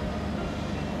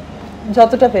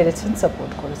যতটা পেরেছেন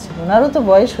সাপোর্ট করেছেন, ওনারও তো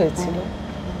বয়স হয়েছিল,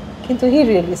 কিন্তু হি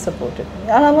রিয়েলি সাপোর্টেড মি।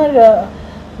 আর আমার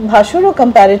ভাসুরও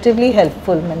কম্প্যারেটিভলি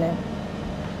হেল্পফুল, মানে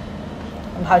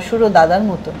ভাসুরও দাদার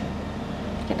মতো।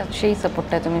 এটা সেই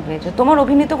সাপোর্টটা তুমি পেয়েছো। তোমার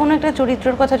অভিনীত কোনো একটা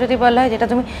চরিত্রের কথা যদি বলা হয় যেটা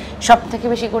তুমি সব থেকে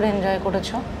বেশি করে এনজয়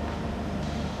করেছো?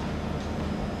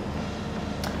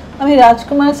 আমি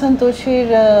রাজকুমার সন্তোষীর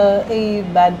এই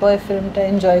ব্যাড বয় ফিল্মটা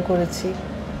এনজয় করেছি,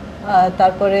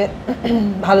 তারপরে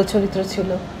ভালো চরিত্র ছিল।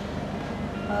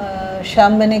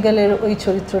 শ্যাম বেনেগলের ওই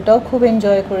চরিত্রটাও খুব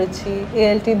এনজয় করেছি।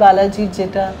 এএলটি বালাজির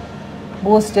যেটা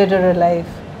বোস ডেড অর অ্যালাইভ,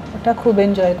 ওটা খুব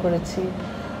এনজয় করেছি।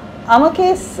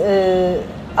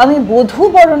 আমি বধূ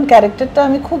বরণ ক্যারেক্টারটা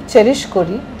আমি খুব চেরিশ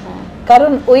করি,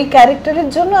 কারণ ওই ক্যারেক্টারের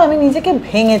জন্য আমি নিজেকে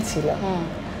ভেঙেছিলাম।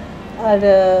 আর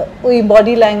ওই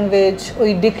বডি ল্যাঙ্গুয়েজ, ওই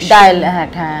ডিকশন,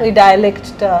 ওই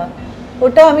ডায়ালেক্টটা,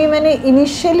 ওটা আমি মানে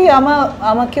ইনিশিয়ালি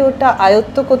আমাকে ওটা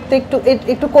আয়ত্ত করতে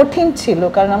একটু কঠিন ছিল,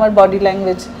 কারণ আমার বডি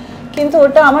ল্যাঙ্গুয়েজ, কিন্তু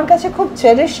ওটা আমার কাছে খুব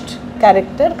চেরিশড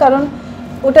ক্যারেক্টার, কারণ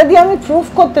ওটা দিয়ে আমি প্রুভ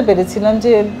করতে পেরেছিলাম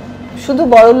যে শুধু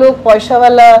বড়লোক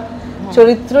পয়সাওয়ালা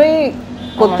চরিত্রই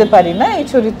করতে পারি না, এই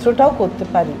চরিত্রটাও করতে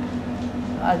পারি।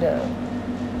 আর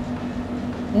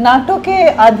নাটকে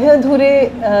আধে অধুরে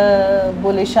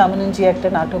বলে শামননজি একটা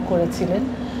নাটক করেছিলেন,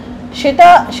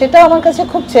 সেটা আমার কাছে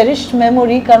খুব চেরিশড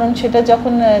মেমোরি, কারণ সেটা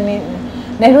যখন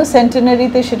নেহরু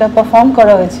সেন্টেনারিতে সেটা পারফর্ম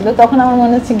করা হয়েছিল তখন আমার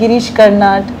মনে হচ্ছে গিরিশ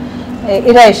কার্নাড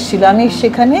এরা এসেছিল, আমি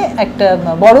সেখানে একটা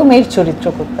বড় মেয়ের চরিত্র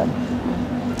করতাম,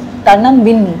 তার নাম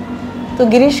বিন্নি। তো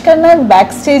গিরিশ কার্নাড ব্যাক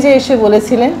স্টেজে এসে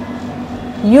বলেছিলেন,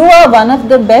 you R one of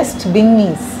the best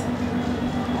বিন্নিস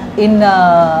in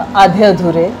Adhe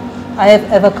অধুরে I have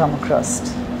ever come across.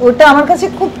 ওটা আমার কাছে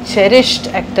খুব চেরিশড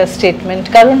একটা স্টেটমেন্ট,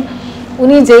 কারণ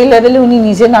উনি যেই লেভেলে উনি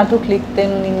নিজে নাটক লিখতেন,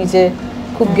 উনি নিজে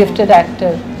খুব গিফটেড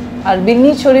অ্যাক্টর, আর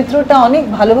বিন্নি চরিত্রটা অনেক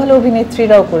ভালো ভালো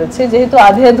অভিনেত্রীরাও করেছে, যেহেতু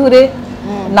আধে অধুরে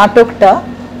নাটকটা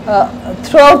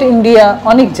থ্রু আউট ইন্ডিয়া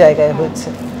অনেক জায়গায় হয়েছে।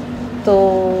 তো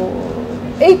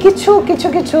এই কিছু কিছু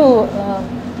কিছু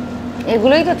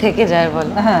এগুলোই তো থেকে যায়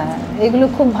বলো। হ্যাঁ, এগুলো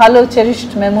খুব ভালো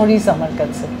চেরিশড মেমোরিজ আমার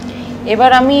কাছে।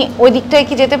 এবার আমি ওই দিকটায়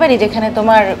কি যেতে পারি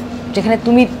যেখানে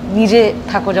তুমি নিজে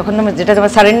থাকো, যখন যেটা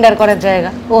তোমার সারেন্ডার করার জায়গা?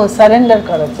 ও, সারেন্ডার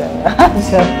করার জায়গা,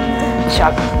 আচ্ছা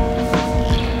চল।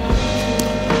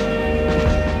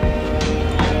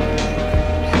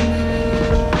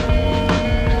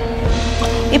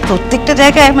 এই প্রত্যেকটা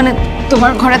জায়গায় মানে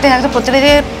তোমার ঘরেতে একটা প্রত্যেকটা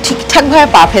জায়গায় ঠিকঠাক ভাবে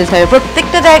পা ফেলতে হবে,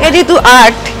 প্রত্যেকটা জায়গায় যেহেতু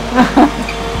আর্ট।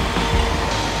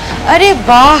 আরে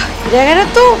বাহ, জায়গাটা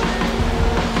তো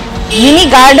মিনি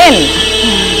গার্ডেন।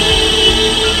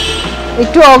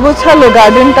 একটু অগোছালো,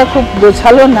 গার্ডেনটা খুব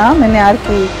গোছালো না, মানে আর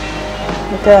কি,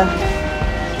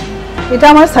 এটা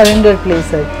আমার সারেন্ডার প্লেস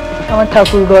আর আমার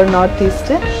ঠাকুরগড় নর্থ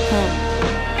ইস্টে।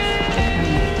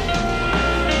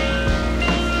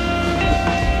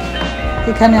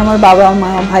 এখানে আমার বাবা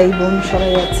মা ভাই বোন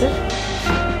সবাই আছে,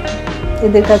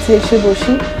 এদের কাছে এসে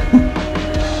বসি,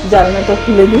 জানলাটা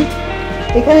খুলে দিই।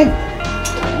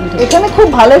 এখানে খুব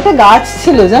ভালো একটা গাছ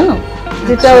ছিল জানো,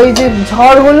 যেটা ওই যে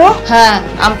ঝড় হলো, হ্যাঁ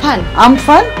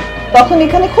আমফান, তখন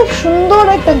এখানে খুব সুন্দর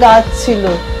একটা গাছ ছিল,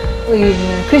 ওই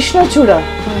কৃষ্ণচূড়া,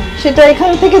 সেটা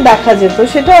এখান থেকে দেখা যেত,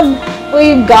 সেটা ওই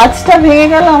গাছটা ভেঙে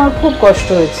গেল, আমার খুব কষ্ট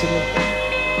হয়েছিল,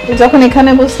 যখন এখানে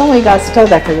বসতাম ওই গাছটাও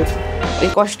দেখা যেত। ওই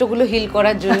কষ্টগুলো হিল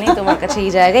করার জন্যই তোমার কাছে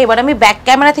এই জায়গা। এবার আমি ব্যাক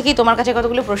ক্যামেরা থেকেই তোমার কাছে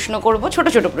কতগুলো প্রশ্ন করব, ছোট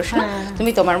ছোট প্রশ্ন,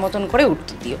 তুমি তোমার মতন করে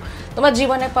উত্তর দিও। তোমার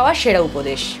জীবনে পাওয়া সেরা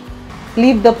উপদেশ?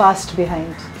 Leave the past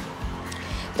behind.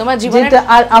 তোমার জীবনে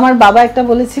আর আমার বাবা একটা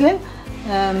বলেছিলেন,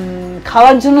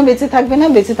 খাওয়ার জন্য বেঁচে থাকবে না,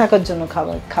 বেঁচে থাকার জন্য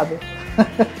খাবে।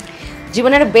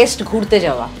 জীবনের বেস্ট ঘুরতে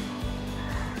যাওয়া?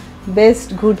 বেস্ট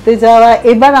ঘুরতে যাওয়া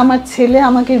এবার আমার ছেলে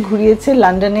আমাকে ঘুরিয়েছে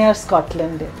লন্ডনে আর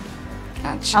স্কটল্যান্ডে।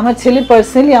 আচ্ছা, আমার ছেলে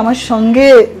পার্সোনালি আমার সঙ্গে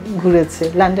ঘুরেছে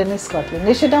লন্ডনে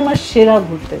স্কটল্যান্ডে, সেটা আমার সেরা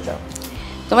ঘুরতে যাওয়া।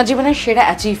 তোমার জীবনের সেরা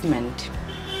অ্যাচিভমেন্ট?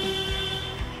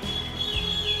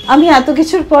 আমি এত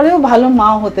কিছুর পরেও ভালো মা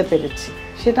হতে পেরেছি,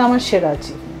 সেটা আমার সেরা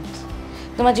অ্যাচিভমেন্ট।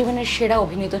 তোমার জীবনের সেরা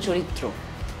অভিনীত চরিত্র?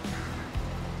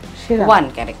 সেরা ওয়ান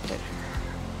ক্যারেক্টার।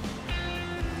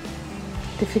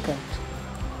 ডিফিকাল্ট।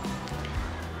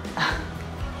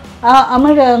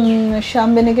 আমার শ্যাম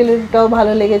বেনেগেলেরটাও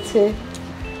ভালো লেগেছে।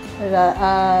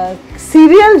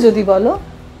 সিরিয়াল যদি বলো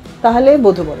তাহলে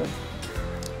বধূবরণ।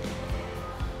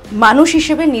 মানুষ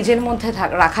হিসেবে নিজের মধ্যে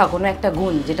রাখা কোনো একটা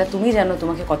গুণ যেটা তুমি জানো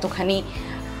তোমাকে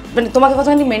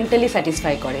কতখানি মেন্টালি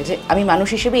স্যাটিসফাই করে, যে আমি মানুষ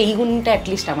হিসেবে এই গুণটা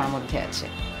অ্যাটলিস্ট আমার মধ্যে আছে।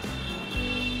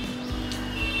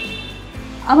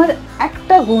 আমার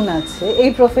একটা গুণ আছে, এই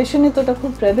প্রফেশনে তো ওটা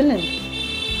খুব প্রেভেলেন্ট,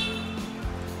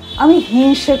 আমি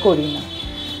হিংসে করি না।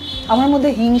 আমার মধ্যে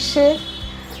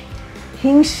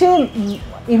হিংসে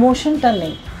ইমোশনটা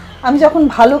নেই। আমি যখন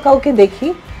ভালো কাউকে দেখি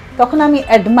তখন আমি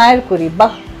অ্যাডমায়ার করি,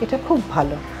 বাহ এটা খুব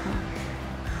ভালো,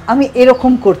 আমি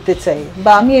এরকম করতে চাই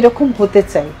বা আমি এরকম হতে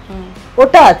চাই,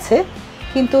 ওটা আছে।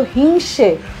 কিন্তু হিংসে,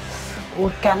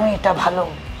 ওর কেন এটা ভালো,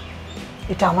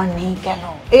 এটা আমার নেই কেন,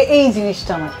 এই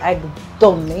জিনিসটা আমার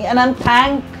একদম নেই। and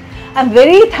I'm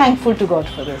very thankful to God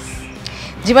for this.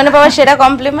 জীবনে পাওয়া সেরা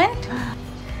কমপ্লিমেন্ট?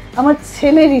 আমার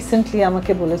ছেলে রিসেন্টলি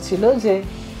আমাকে বলেছিল যে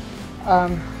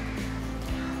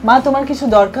মা তোমার কিছু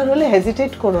দরকার হলে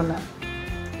হেজিটেট করো না,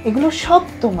 এগুলো সব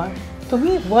তোমার,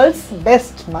 তুমি ওয়ার্ল্ডস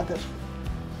বেস্ট মাদার।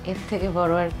 এর থেকে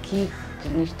বড় আর কি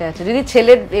জিনিসটা আছে? যদি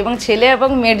ছেলে এবং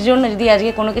মেয়ের জন্য যদি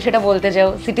আজকে কোনো কিছু সেটা বলতে যাও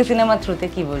সিটি সিনেমার থ্রুতে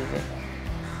কি বলবে?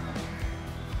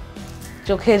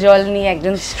 চোখে জল নিয়ে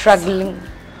একজন স্ট্রাগলিং।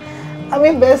 আমি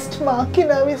বেস্ট মা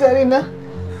কিনা আমি জানি না,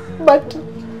 but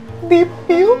Deep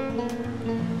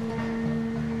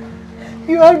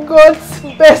you are God's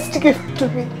best gift to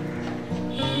me.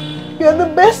 You are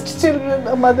the best children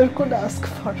a mother could ask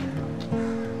for.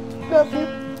 Love you.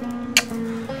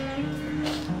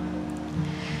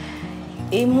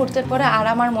 এই মুহূর্তের পরে আর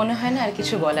আমার মনে হয় না আর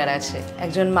কিছু বলার আছে।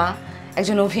 একজন মা,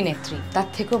 একজন অভিনেত্রী, তার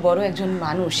থেকেও বড় একজন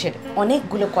মানুষের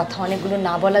অনেকগুলো কথা, অনেকগুলো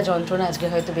না বলা যন্ত্রণা আজকে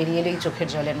হয়তো বেরিয়ে এলো এই চোখের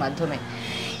জলের মাধ্যমে।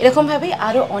 এরকমভাবেই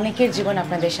আরও অনেকের জীবন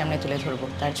আপনাদের সামনে তুলে ধরবো।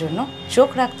 তার জন্য চোখ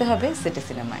রাখতে হবে সিটি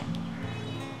সিনেমায়।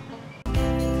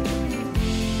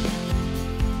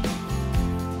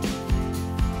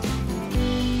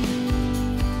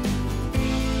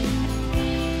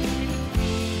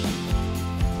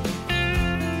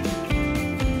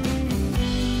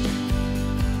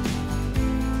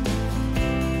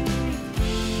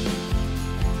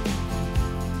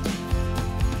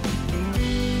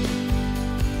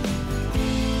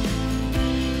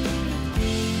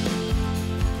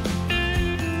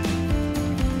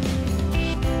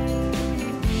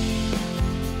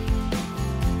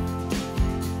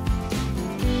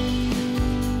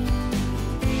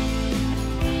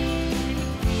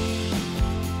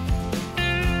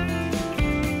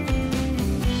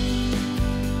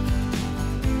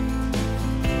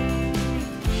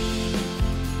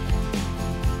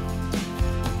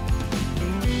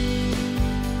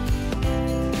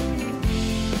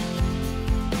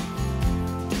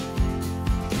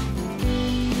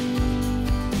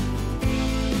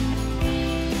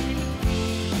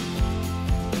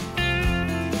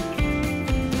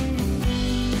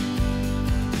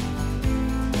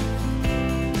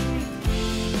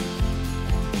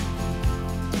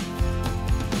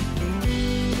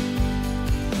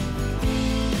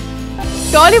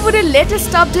 টলিউডের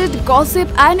latest update, gossip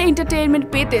and entertainment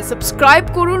পেতে সাবস্ক্রাইব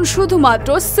করুন শুধুমাত্র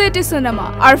সিটি সিনেমা,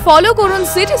 আর ফলো করুন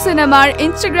সিটি সিনেমার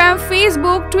Instagram,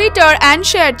 Facebook, Twitter and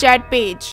share chat page.